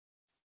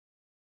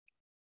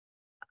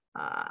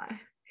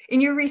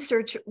 In your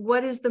research,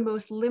 what is the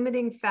most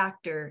limiting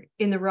factor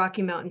in the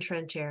Rocky Mountain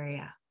Trench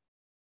area?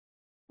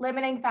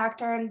 limiting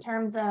factor in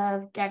terms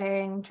of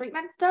getting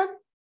treatments done?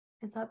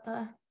 Is that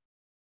the...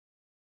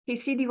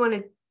 Casey, do you want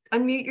to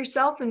unmute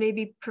yourself and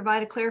maybe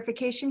provide a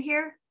clarification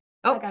here?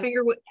 Oh,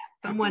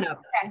 thumb went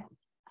up. Okay.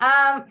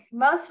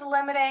 Most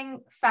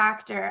limiting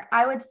factor,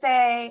 I would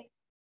say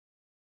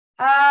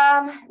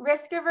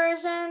risk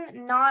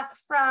aversion, not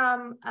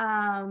from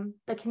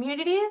the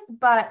communities,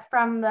 but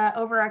from the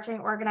overarching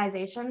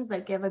organizations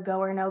that give a go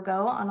or no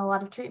go on a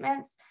lot of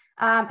treatments,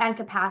 and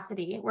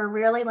capacity. We're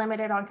really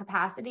limited on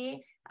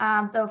capacity.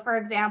 So for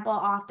example,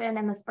 often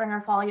in the spring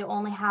or fall, you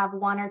only have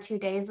 1 or 2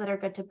 days that are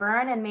good to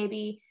burn, and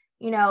maybe,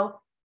 you know,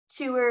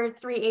 2 or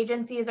 3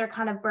 agencies are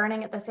kind of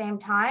burning at the same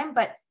time,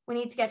 but we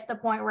need to get to the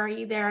point where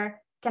either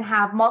can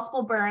have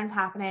multiple burns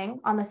happening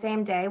on the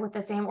same day with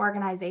the same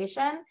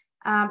organization,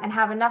 and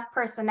have enough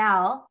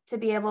personnel to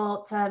be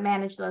able to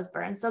manage those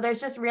burns. So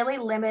there's just really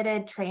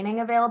limited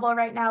training available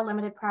right now,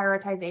 limited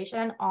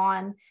prioritization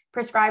on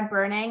prescribed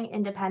burning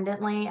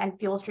independently and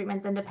fuels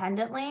treatments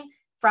independently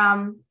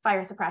from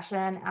fire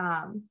suppression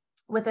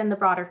within the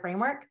broader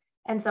framework.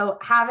 And so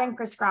having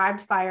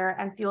prescribed fire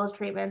and fuels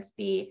treatments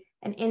be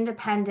an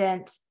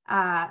independent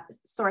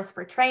source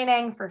for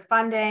training, for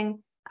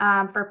funding,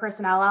 for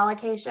personnel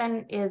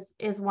allocation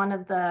is one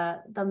of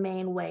the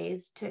main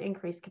ways to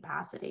increase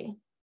capacity.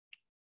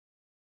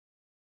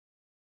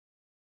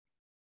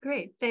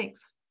 Great,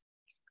 thanks.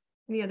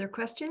 Any other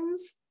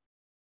questions?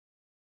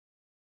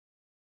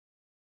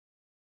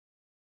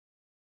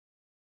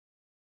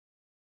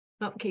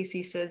 Oh,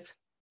 Casey says,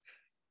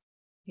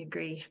 I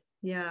agree.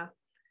 Yeah.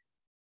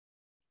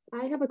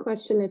 I have a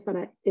question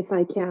if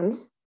I can.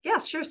 Yeah,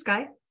 sure,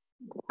 Sky.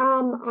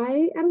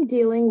 I am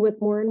dealing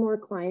with more and more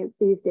clients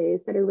these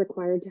days that are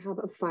required to have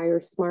a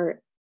Fire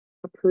Smart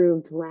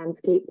approved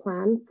landscape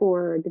plan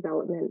for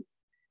developments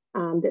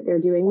that they're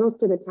doing.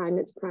 Most of the time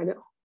it's private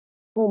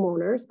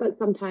homeowners, but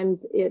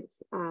sometimes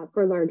it's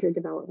for larger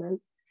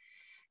developments.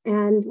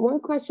 And one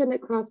question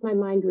that crossed my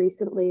mind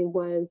recently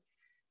was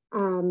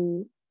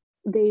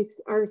they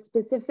are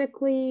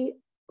specifically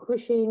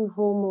pushing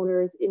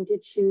homeowners into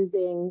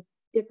choosing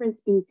different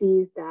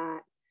species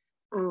that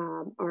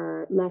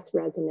are less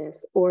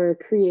resinous or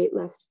create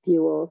less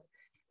fuels.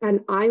 And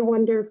I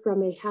wonder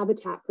from a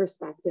habitat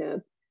perspective,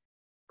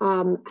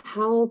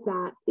 how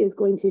that is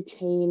going to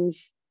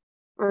change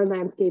our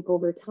landscape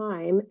over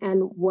time,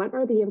 and what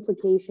are the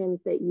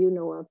implications that you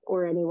know of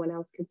or anyone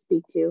else could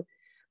speak to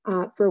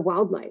for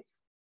wildlife,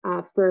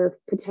 for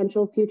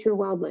potential future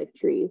wildlife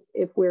trees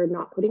if we're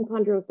not putting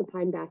ponderosa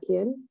pine back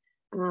in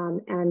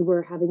and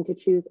we're having to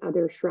choose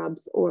other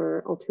shrubs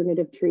or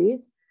alternative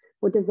trees.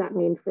 What does that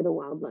mean for the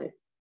wildlife?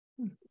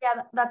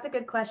 Yeah, that's a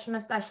good question,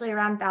 especially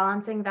around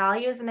balancing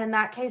values. And in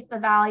that case, the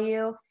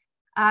value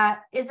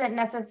isn't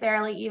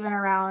necessarily even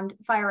around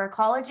fire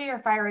ecology or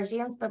fire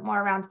regimes, but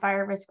more around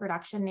fire risk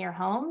reduction near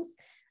homes.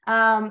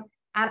 And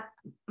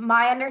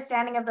my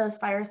understanding of those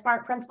Fire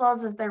Smart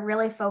principles is they're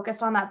really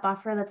focused on that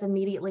buffer that's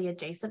immediately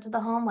adjacent to the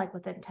home, like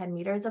within 10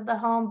 meters of the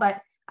home.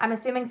 But I'm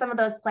assuming some of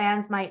those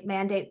plans might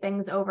mandate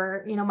things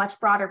over, you know, much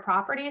broader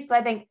properties. So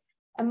I think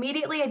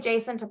immediately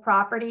adjacent to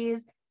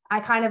properties, I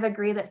kind of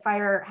agree that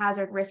fire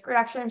hazard risk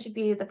reduction should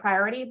be the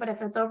priority. But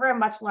if it's over a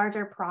much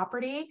larger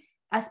property,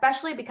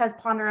 especially because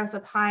ponderosa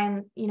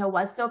pine, you know,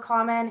 was so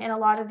common in a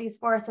lot of these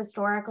forests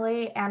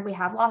historically, and we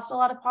have lost a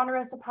lot of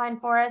ponderosa pine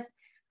forests,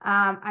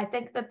 I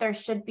think that there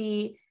should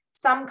be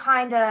some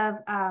kind of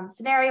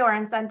scenario or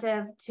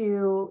incentive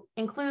to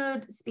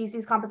include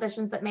species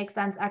compositions that make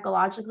sense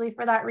ecologically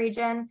for that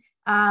region.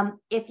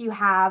 If you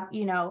have,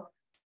 you know,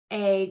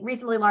 a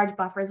reasonably large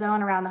buffer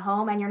zone around the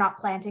home and you're not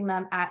planting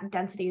them at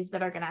densities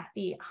that are going to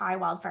be high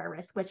wildfire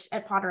risk, which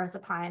at ponderosa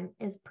pine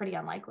is pretty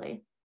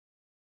unlikely.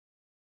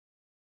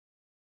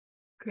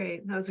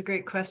 Great, that was a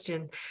great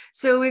question.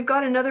 So we've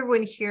got another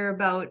one here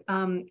about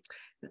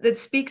that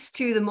speaks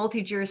to the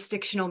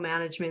multi-jurisdictional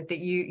management that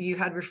you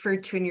had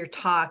referred to in your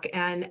talk,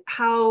 and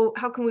how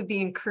can we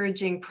be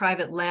encouraging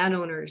private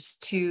landowners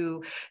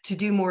to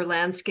do more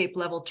landscape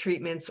level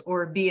treatments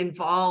or be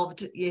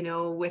involved, you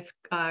know, with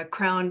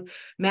Crown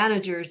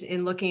managers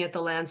in looking at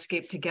the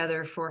landscape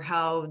together for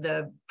how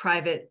the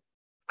private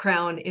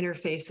Crown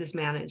interface is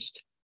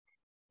managed?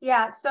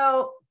 Yeah,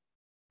 so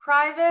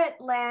private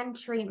land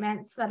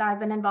treatments that I've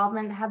been involved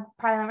in have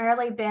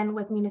primarily been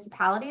with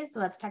municipalities. So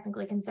that's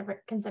technically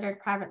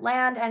considered private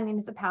land, and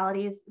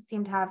municipalities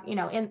seem to have, you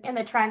know, in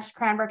the trench,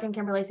 Cranbrook and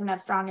Kimberley seem to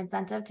have strong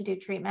incentive to do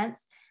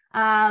treatments.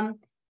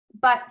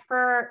 But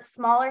for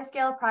smaller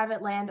scale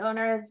private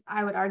landowners,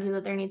 I would argue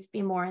that there needs to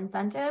be more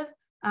incentive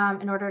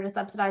in order to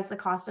subsidize the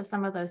cost of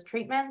some of those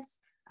treatments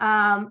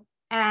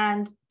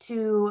and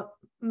to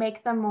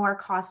make them more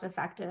cost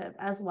effective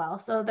as well.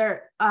 So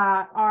there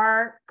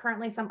are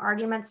currently some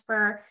arguments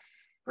for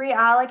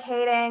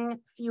reallocating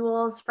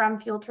fuels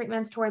from fuel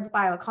treatments towards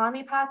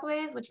bioeconomy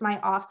pathways, which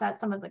might offset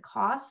some of the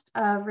cost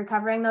of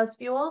recovering those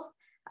fuels.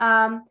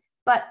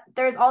 But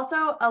there's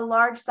also a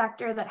large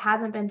sector that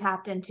hasn't been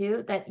tapped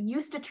into that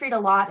used to treat a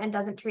lot and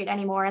doesn't treat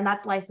anymore, and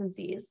that's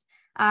licensees.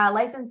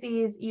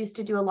 Licensees used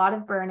to do a lot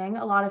of burning,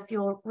 a lot of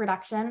fuel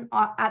reduction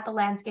at the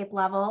landscape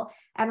level.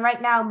 And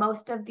right now,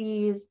 most of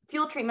these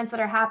fuel treatments that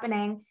are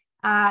happening,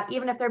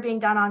 even if they're being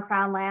done on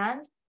Crown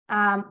land,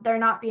 they're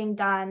not being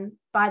done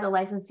by the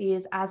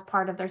licensees as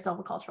part of their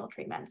silvicultural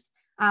treatments.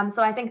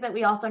 So I think that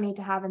we also need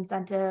to have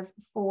incentive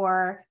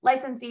for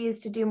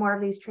licensees to do more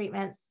of these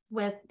treatments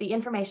with the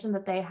information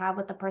that they have,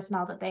 with the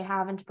personnel that they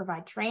have, and to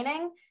provide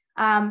training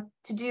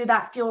to do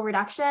that fuel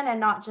reduction and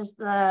not just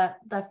the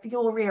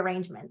fuel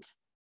rearrangement.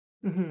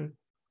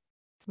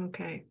 Mm-hmm.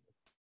 Okay.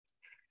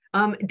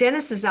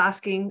 Dennis is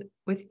asking,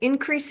 with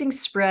increasing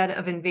spread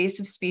of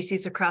invasive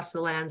species across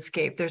the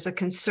landscape, there's a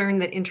concern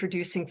that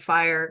introducing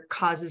fire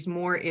causes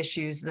more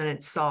issues than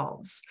it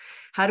solves.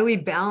 How do we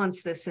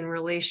balance this in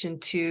relation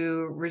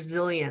to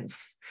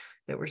resilience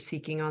that we're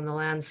seeking on the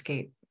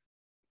landscape?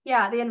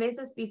 Yeah, the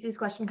invasive species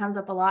question comes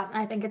up a lot, and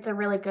I think it's a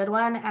really good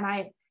one. And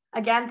I,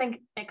 again,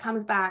 think it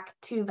comes back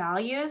to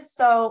values.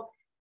 So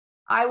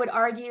I would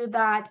argue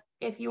that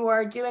if you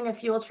are doing a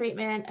fuel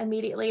treatment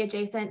immediately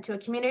adjacent to a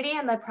community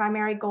and the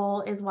primary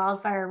goal is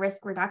wildfire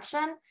risk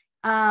reduction,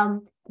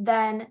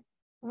 then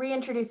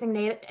reintroducing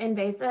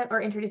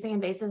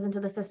introducing invasives into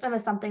the system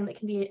is something that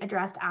can be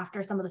addressed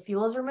after some of the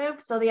fuel is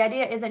removed. So the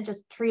idea isn't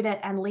just treat it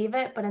and leave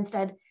it, but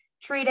instead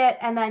treat it,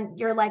 and then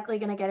you're likely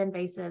going to get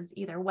invasives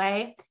either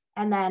way,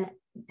 and then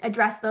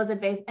address those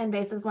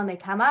invasives when they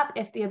come up.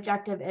 If the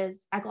objective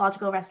is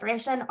ecological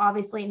restoration,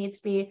 obviously it needs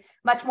to be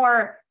much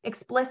more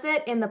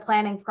explicit in the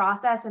planning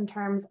process in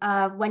terms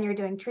of when you're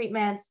doing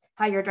treatments,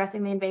 how you're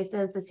addressing the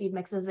invasives, the seed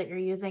mixes that you're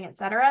using, et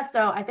cetera.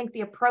 So I think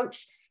the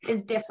approach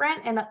is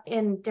different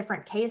in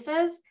different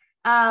cases.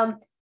 I'm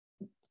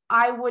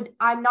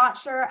not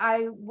sure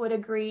I would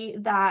agree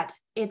that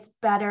it's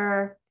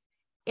better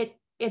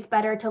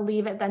to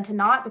leave it than to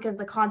not, because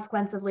the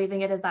consequence of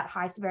leaving it is that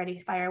high severity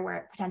fire where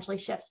it potentially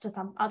shifts to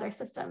some other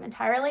system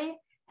entirely.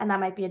 And that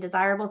might be a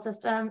desirable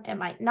system. It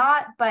might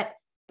not, but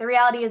the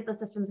reality is the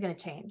system's going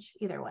to change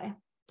either way.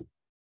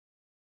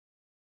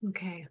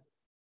 Okay.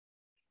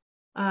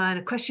 And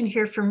a question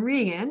here from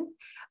Regan.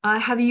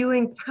 Have you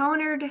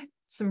encountered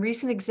some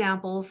recent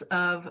examples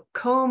of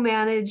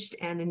co-managed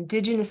and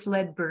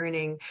Indigenous-led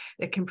burning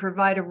that can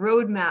provide a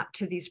roadmap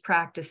to these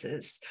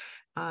practices?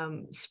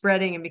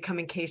 Spreading and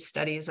becoming case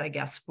studies, I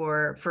guess,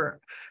 for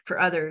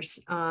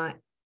others, or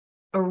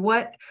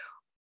what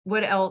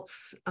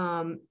else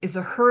is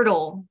a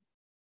hurdle?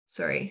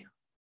 Sorry,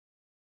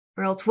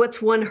 or else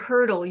what's one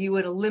hurdle you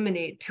would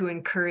eliminate to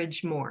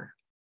encourage more?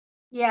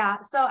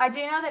 Yeah, so I do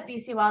know that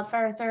BC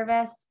Wildfire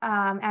Service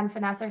and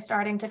Finesse are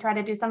starting to try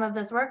to do some of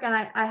this work, and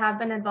I have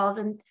been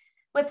involved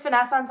with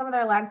Finesse on some of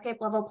their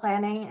landscape level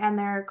planning and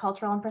their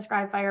cultural and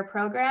prescribed fire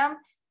program.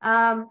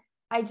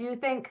 I do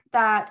think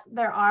that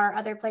there are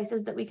other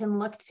places that we can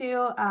look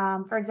to.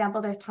 For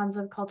example, there's tons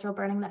of cultural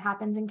burning that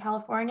happens in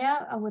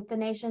California with the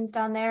nations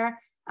down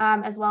there,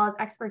 as well as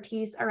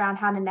expertise around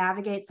how to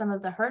navigate some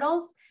of the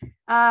hurdles,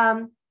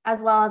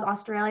 as well as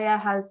Australia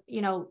has,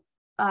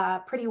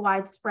 pretty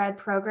widespread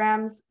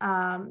programs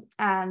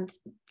and,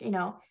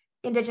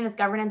 Indigenous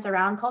governance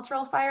around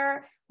cultural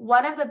fire.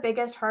 One of the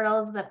biggest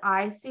hurdles that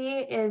I see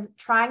is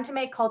trying to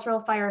make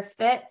cultural fire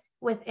fit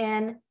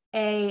within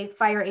a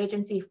fire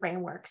agency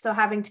framework. So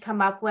having to come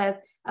up with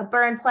a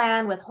burn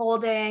plan with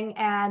holding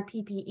and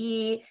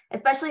PPE,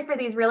 especially for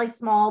these really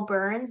small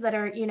burns that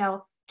are,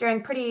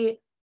 during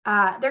pretty,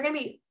 they're going to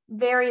be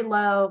very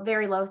low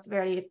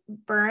severity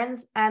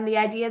burns. And the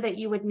idea that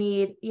you would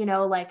need,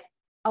 like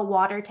a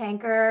water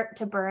tanker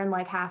to burn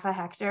like half a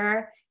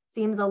hectare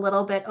seems a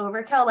little bit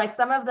overkill. Like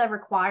some of the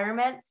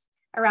requirements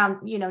around,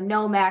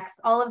 NOMEX,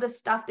 all of the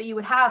stuff that you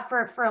would have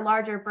for a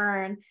larger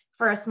burn,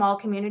 for a small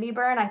community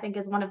burn, I think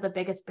is one of the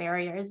biggest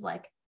barriers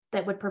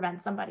that would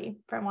prevent somebody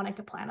from wanting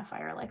to plan a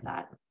fire like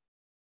that.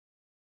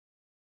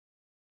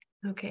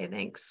 Okay,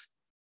 thanks.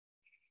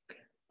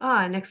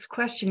 Next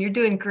question. You're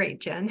doing great,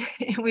 Jen.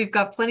 We've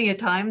got plenty of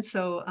time,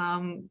 so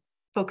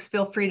folks,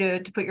 feel free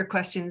to put your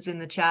questions in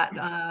the chat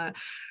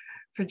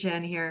for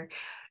Jen here.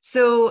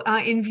 So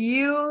in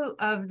view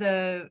of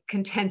the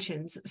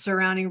contentions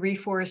surrounding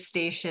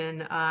reforestation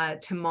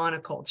to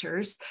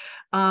monocultures,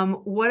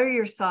 what are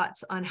your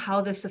thoughts on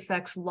how this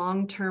affects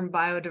long-term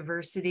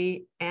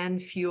biodiversity and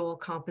fuel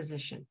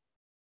composition?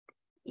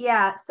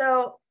 Yeah,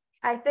 so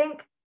I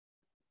think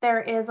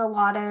there is a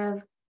lot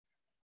of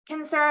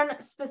concern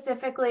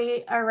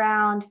specifically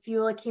around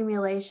fuel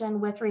accumulation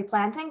with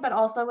replanting, but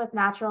also with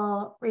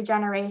natural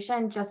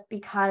regeneration, just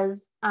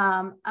because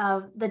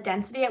of the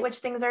density at which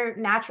things are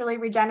naturally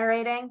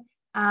regenerating,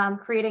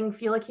 creating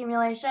fuel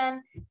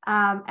accumulation,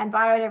 and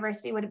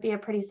biodiversity would be a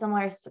pretty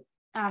similar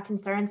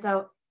concern.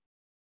 So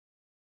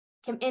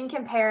in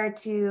compared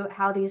to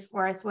how these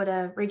forests would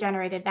have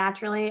regenerated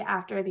naturally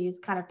after these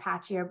kind of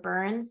patchier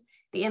burns,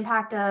 the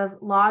impact of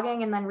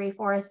logging and then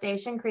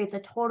reforestation creates a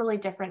totally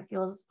different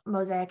fuels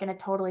mosaic and a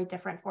totally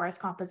different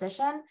forest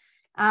composition.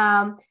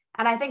 And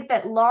I think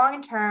that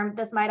long term,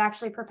 this might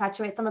actually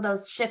perpetuate some of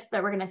those shifts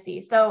that we're going to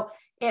see. So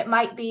it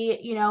might be,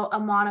 you know, a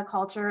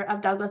monoculture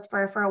of Douglas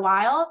fir for a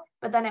while,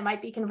 but then it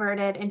might be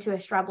converted into a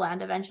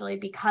shrubland eventually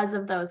because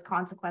of those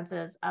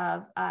consequences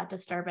of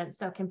disturbance.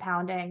 So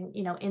compounding,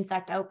 you know,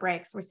 insect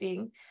outbreaks. We're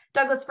seeing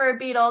Douglas fir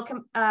beetle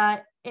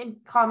in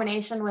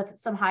combination with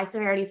some high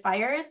severity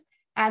fires,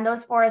 and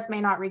those forests may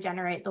not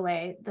regenerate the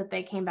way that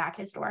they came back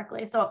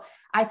historically. So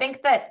I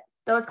think that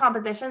those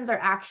compositions are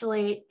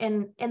actually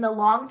in the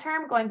long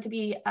term going to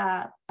be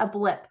a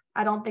blip.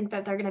 I don't think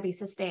that they're going to be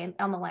sustained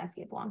on the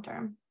landscape long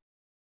term.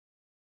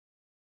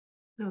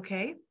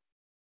 Okay.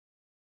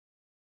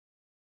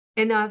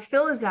 And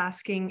Phil is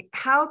asking,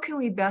 how can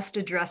we best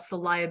address the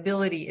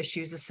liability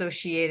issues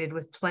associated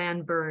with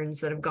planned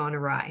burns that have gone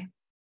awry?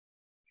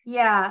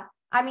 Yeah,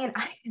 I mean,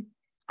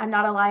 I'm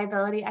not a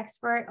liability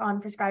expert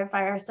on prescribed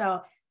fire,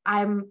 so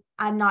I'm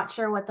not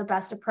sure what the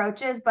best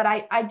approach is, but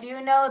I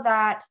do know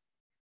that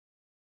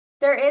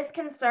there is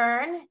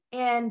concern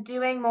in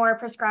doing more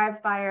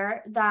prescribed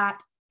fire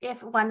that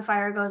if one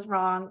fire goes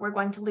wrong, we're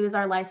going to lose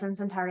our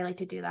license entirely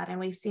to do that. And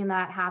we've seen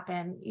that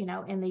happen, you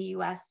know, in the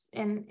US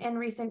in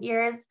recent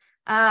years.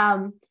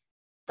 The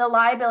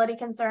liability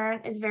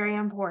concern is very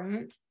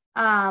important.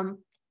 The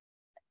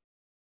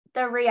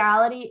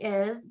reality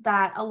is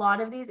that a lot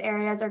of these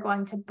areas are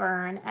going to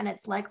burn, and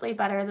it's likely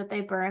better that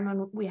they burn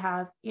when we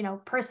have, you know,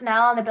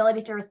 personnel and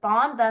ability to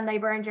respond than they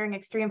burn during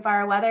extreme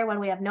fire weather when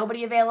we have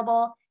nobody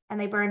available and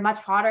they burn much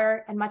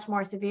hotter and much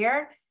more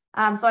severe.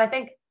 So I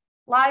think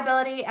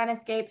liability and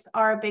escapes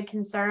are a big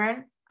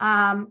concern.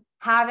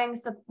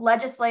 Having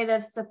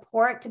legislative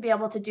support to be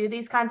able to do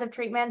these kinds of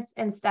treatments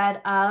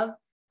instead of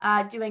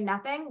doing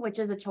nothing, which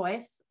is a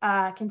choice.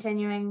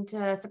 Continuing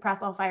to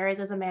suppress all fires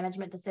is a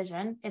management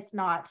decision. It's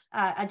not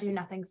a do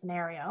nothing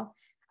scenario.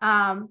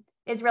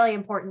 Is really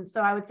important. So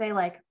I would say,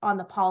 like, on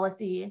the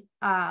policy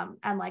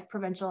and like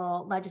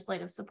provincial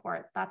legislative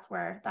support, that's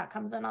where that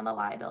comes in on the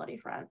liability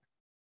front.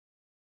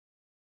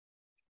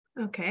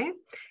 Okay.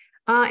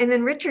 And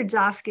then Richard's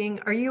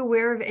asking, are you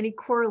aware of any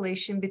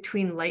correlation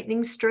between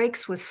lightning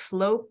strikes with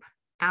slope,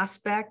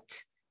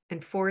 aspect,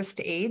 and forest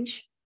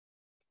age?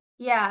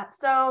 Yeah,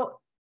 so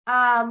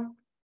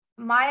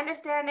my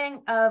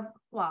understanding of,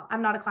 well,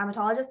 I'm not a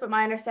climatologist, but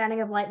my understanding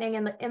of lightning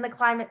in the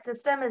climate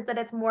system is that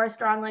it's more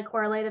strongly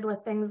correlated with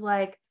things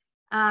like,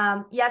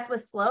 yes,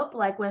 with slope,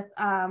 like with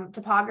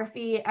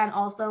topography, and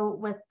also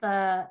with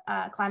the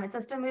climate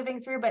system moving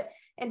through. But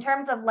in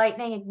terms of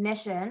lightning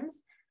ignitions,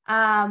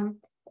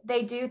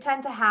 they do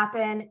tend to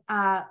happen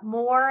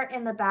more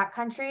in the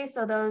backcountry.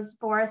 So those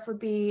forests would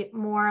be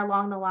more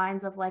along the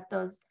lines of like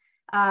those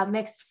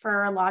mixed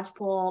fir,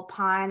 lodgepole,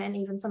 pine, and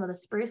even some of the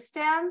spruce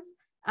stands.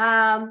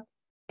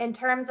 In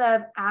terms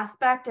of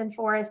aspect and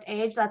forest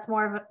age, that's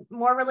more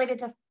related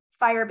to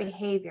fire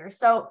behavior.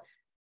 So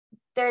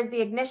there's the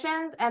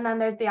ignitions, and then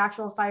there's the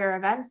actual fire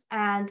events,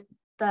 and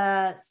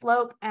the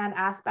slope and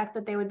aspect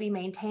that they would be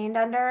maintained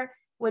under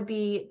would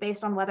be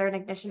based on whether an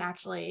ignition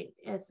actually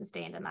is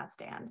sustained in that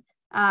stand.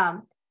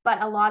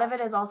 But a lot of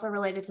it is also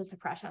related to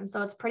suppression.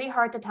 So it's pretty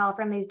hard to tell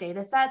from these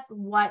data sets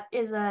what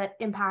is an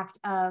impact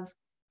of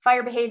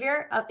fire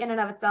behavior in and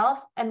of itself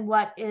and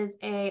what is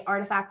an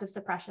artifact of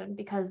suppression,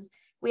 because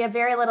we have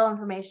very little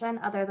information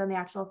other than the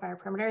actual fire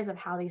perimeters of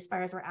how these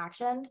fires were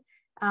actioned,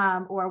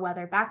 or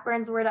whether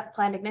backburns were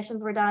planned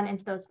ignitions were done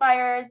into those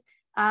fires,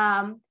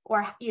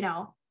 or, you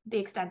know, the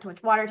extent to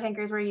which water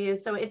tankers were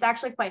used. So it's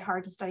actually quite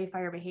hard to study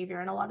fire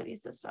behavior in a lot of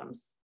these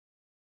systems.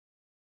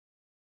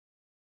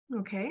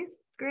 Okay,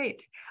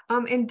 great.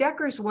 And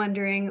Decker's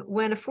wondering,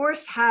 when a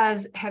forest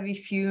has heavy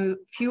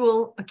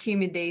fuel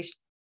accumulation,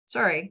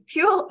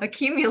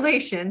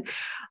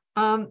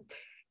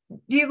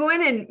 do you go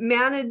in and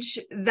manage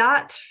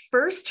that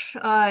first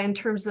in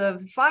terms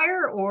of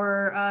fire,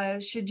 or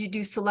should you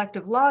do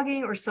selective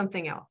logging or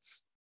something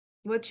else?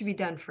 What should be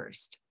done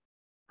first?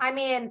 I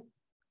mean,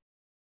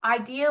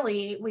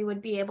 ideally, we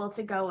would be able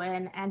to go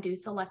in and do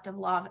selective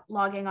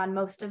logging on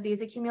most of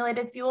these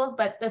accumulated fuels,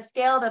 but the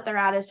scale that they're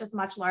at is just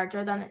much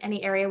larger than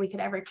any area we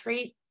could ever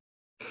treat.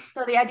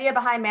 So the idea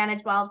behind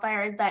managed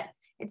wildfire is that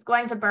it's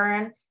going to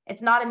burn.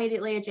 It's not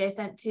immediately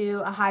adjacent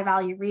to a high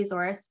value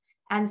resource.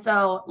 And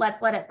so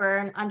let's let it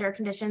burn under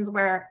conditions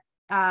where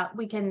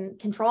we can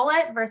control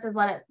it versus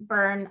let it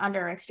burn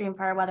under extreme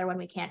fire weather when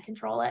we can't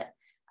control it.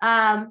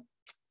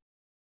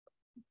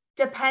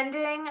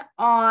 Depending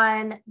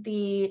on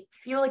the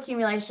fuel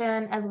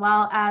accumulation as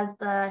well as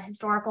the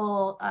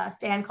historical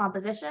stand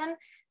composition,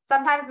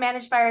 sometimes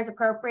managed fire is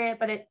appropriate,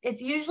 but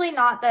it's usually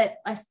not that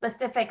a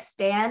specific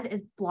stand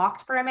is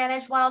blocked for a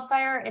managed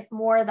wildfire. It's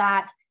more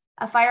that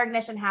a fire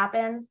ignition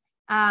happens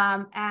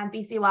and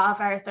BC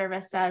Wildfire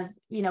Service says,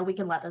 you know, we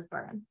can let this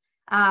burn,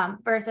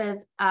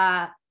 versus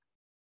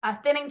a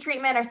thinning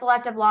treatment or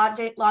selective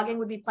logging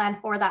would be planned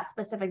for that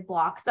specific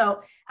block.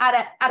 So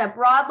at a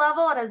broad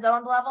level, at a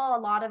zoned level, a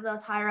lot of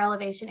those higher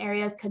elevation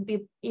areas could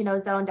be, you know,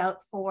 zoned out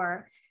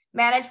for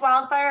managed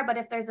wildfire. But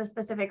if there's a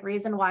specific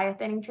reason why a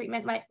thinning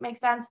treatment might make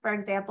sense, for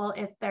example,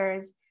 if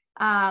there's,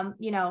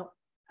 you know,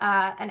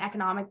 an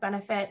economic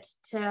benefit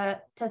to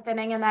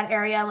thinning in that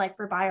area, like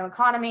for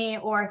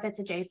bioeconomy, or if it's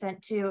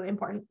adjacent to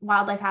important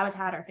wildlife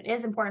habitat, or if it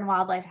is important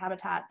wildlife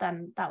habitat,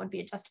 then that would be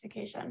a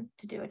justification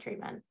to do a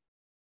treatment.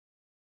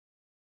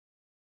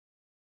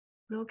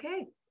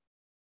 Okay.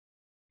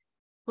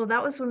 Well,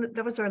 that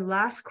was our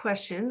last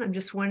question. I'm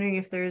just wondering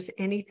if there's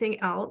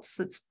anything else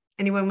that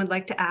anyone would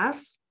like to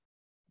ask.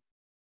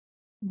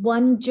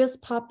 One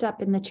just popped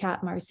up in the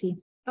chat, Marcy.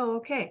 Oh,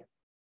 okay.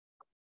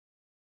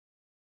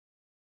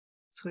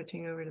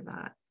 Switching over to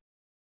that.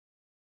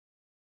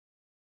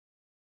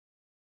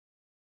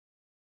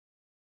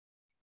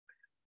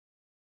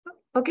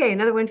 Okay,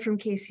 another one from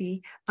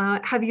Casey.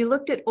 Have you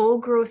looked at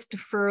old growth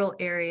deferral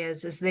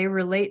areas as they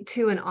relate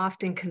to and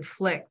often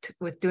conflict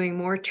with doing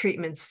more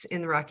treatments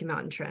in the Rocky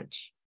Mountain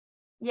Trench?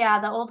 Yeah,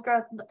 the old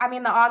growth, I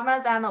mean, the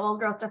OGMAs and the old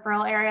growth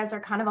deferral areas are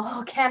kind of a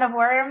whole can of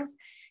worms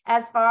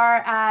as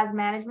far as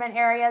management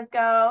areas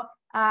go.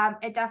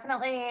 It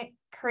definitely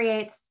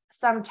creates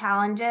some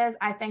challenges.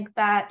 I think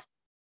that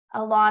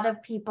a lot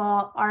of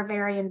people are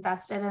very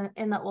invested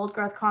in the old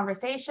growth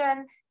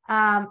conversation,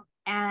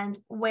 and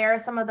where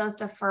some of those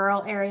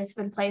deferral areas have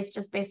been placed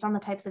just based on the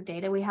types of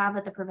data we have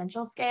at the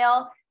provincial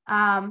scale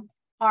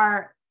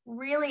are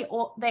really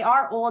old. They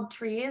are old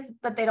trees,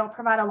 but they don't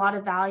provide a lot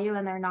of value,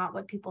 and they're not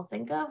what people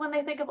think of when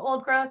they think of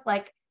old growth.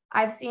 Like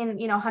I've seen,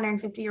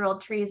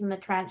 150-year-old trees in the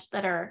trench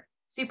that are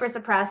super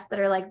suppressed, that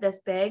are like this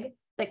big,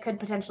 that could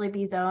potentially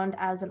be zoned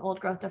as an old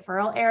growth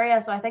deferral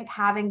area. So I think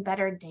having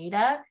better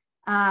data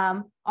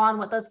on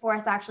what those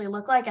forests actually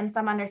look like and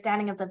some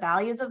understanding of the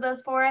values of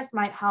those forests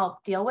might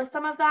help deal with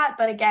some of that.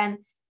 But again,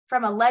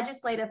 from a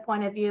legislative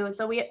point of view,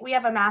 so we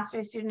have a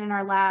master's student in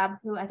our lab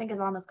who I think is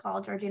on this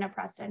call, Georgina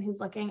Preston, who's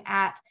looking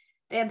at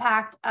the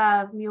impact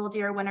of mule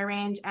deer winter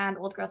range and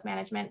old growth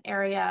management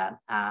area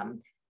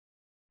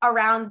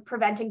around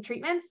preventing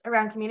treatments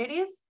around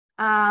communities,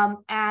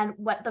 and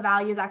what the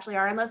values actually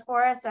are in those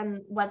forests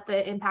and what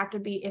the impact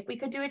would be if we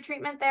could do a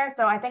treatment there.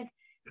 So I think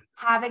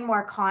having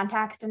more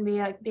context and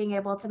being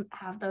able to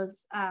have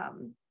those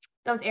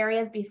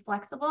areas be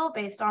flexible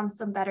based on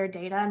some better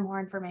data and more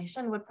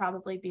information would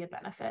probably be a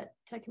benefit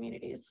to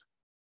communities.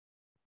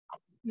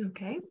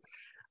 Okay.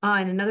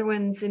 And another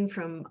one's in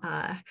from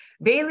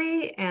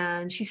Bailey,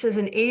 and she says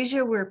in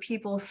Asia, where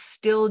people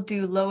still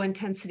do low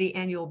intensity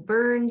annual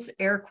burns,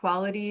 air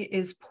quality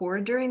is poor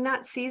during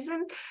that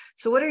season.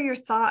 So what are your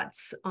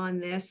thoughts on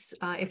this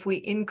if we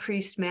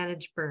increased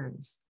managed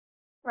burns?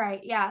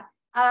 Right, yeah.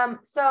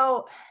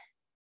 So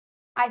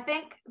I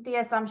think the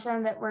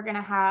assumption that we're going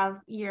to have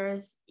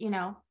years,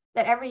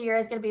 that every year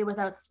is going to be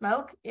without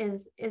smoke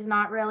is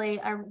not really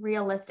a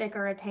realistic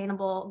or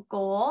attainable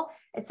goal.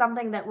 It's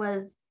something that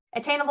was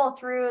attainable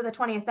through the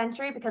 20th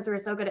century because we were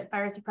so good at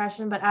fire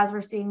suppression, but as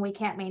we're seeing, we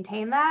can't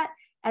maintain that.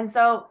 And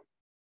so,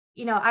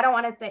 I don't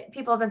want to say,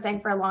 people have been saying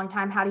for a long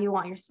time, how do you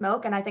want your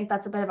smoke? And I think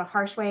that's a bit of a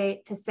harsh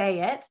way to say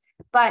it,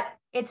 but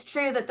it's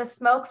true that the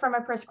smoke from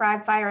a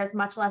prescribed fire is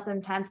much less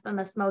intense than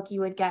the smoke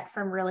you would get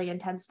from really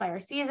intense fire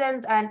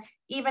seasons. And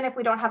even if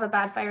we don't have a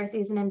bad fire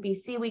season in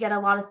BC, we get a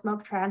lot of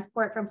smoke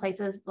transport from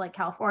places like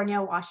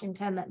California,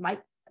 Washington that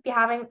might be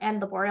having,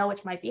 and the Boreal,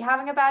 which might be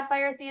having a bad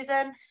fire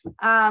season.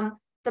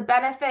 The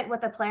benefit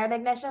with a planned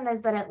ignition is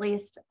that at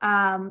least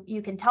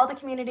you can tell the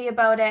community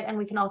about it, and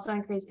we can also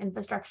increase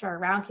infrastructure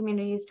around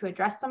communities to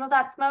address some of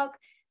that smoke.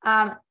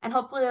 And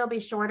hopefully it'll be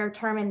shorter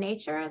term in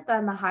nature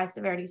than the high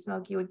severity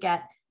smoke you would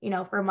get,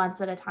 for months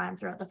at a time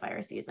throughout the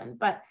fire season.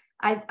 But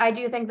I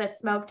do think that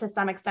smoke to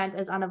some extent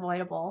is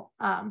unavoidable.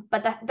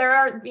 But there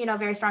are,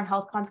 very strong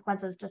health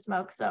consequences to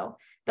smoke. So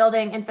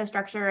building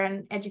infrastructure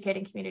and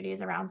educating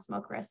communities around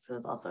smoke risks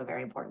is also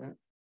very important.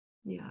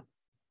 Yeah.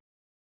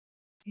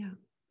 Yeah.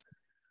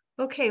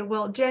 Okay,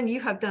 well, Jen, you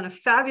have done a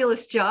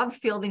fabulous job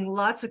fielding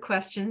lots of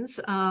questions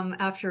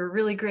after a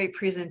really great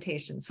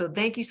presentation. So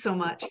thank you so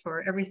much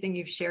for everything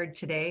you've shared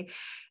today.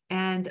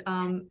 And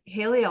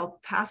Haley, I'll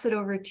pass it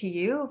over to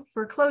you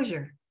for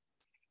closure.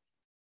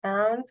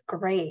 Sounds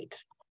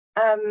great.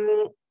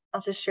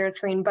 I'll just share a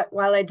screen, but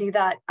while I do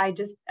that, I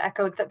just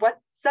echoed that what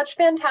such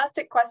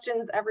fantastic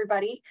questions,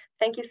 everybody.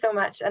 Thank you so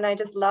much. And I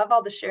just love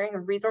all the sharing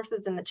of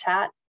resources in the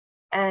chat.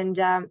 And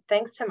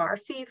thanks to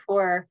Marcy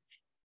for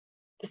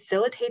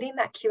facilitating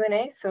that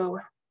Q&A so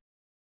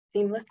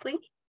seamlessly.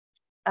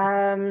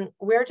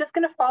 We're just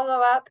going to follow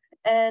up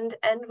and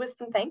end with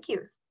some thank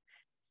yous.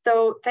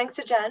 So thanks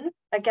to Jen,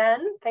 again,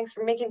 thanks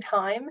for making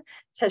time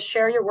to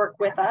share your work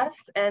with us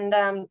and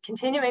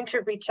continuing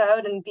to reach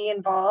out and be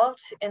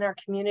involved in our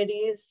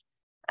communities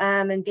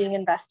and being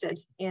invested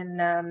in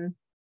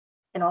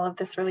all of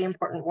this really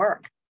important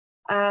work.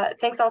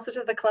 Thanks also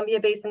to the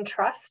Columbia Basin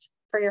Trust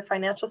for your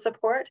financial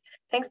support.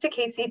 Thanks to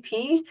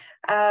KCP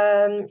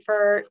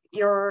for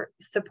your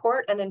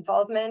support and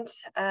involvement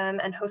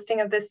and hosting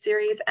of this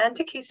series, and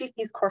to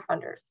KCP's core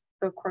funders.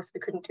 So of course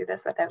we couldn't do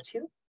this without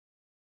you.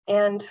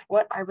 And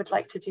what I would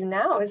like to do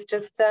now is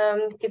just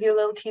give you a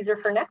little teaser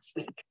for next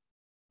week.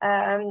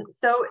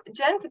 So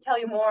Jen could tell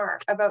you more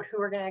about who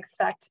we're going to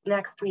expect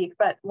next week,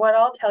 but what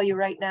I'll tell you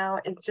right now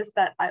is just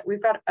that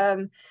we've got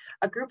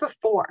a group of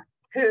 4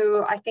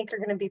 who I think are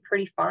going to be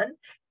pretty fun.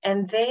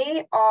 And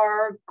they're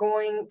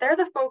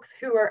the folks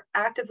who are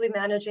actively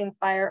managing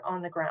fire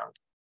on the ground.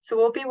 So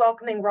we'll be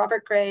welcoming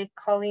Robert Gray,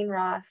 Colleen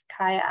Ross,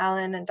 Kaya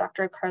Allen, and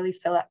Dr. Carly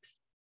Phillips.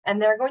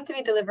 And they're going to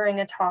be delivering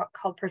a talk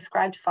called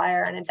Prescribed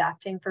Fire and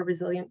Adapting for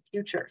Resilient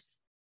Futures.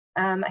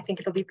 I think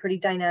it'll be pretty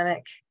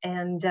dynamic,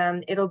 and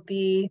it'll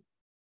be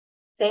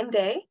same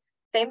day,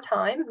 same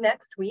time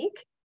next week,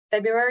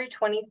 February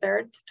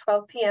 23rd to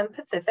 12 p.m.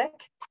 Pacific,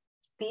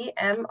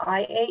 cmiae.org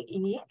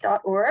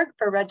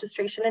for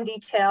registration and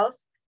details,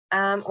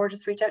 or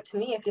just reach out to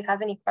me if you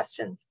have any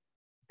questions.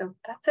 So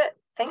that's it.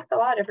 Thanks a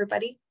lot,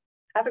 everybody.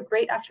 Have a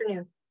great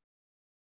afternoon.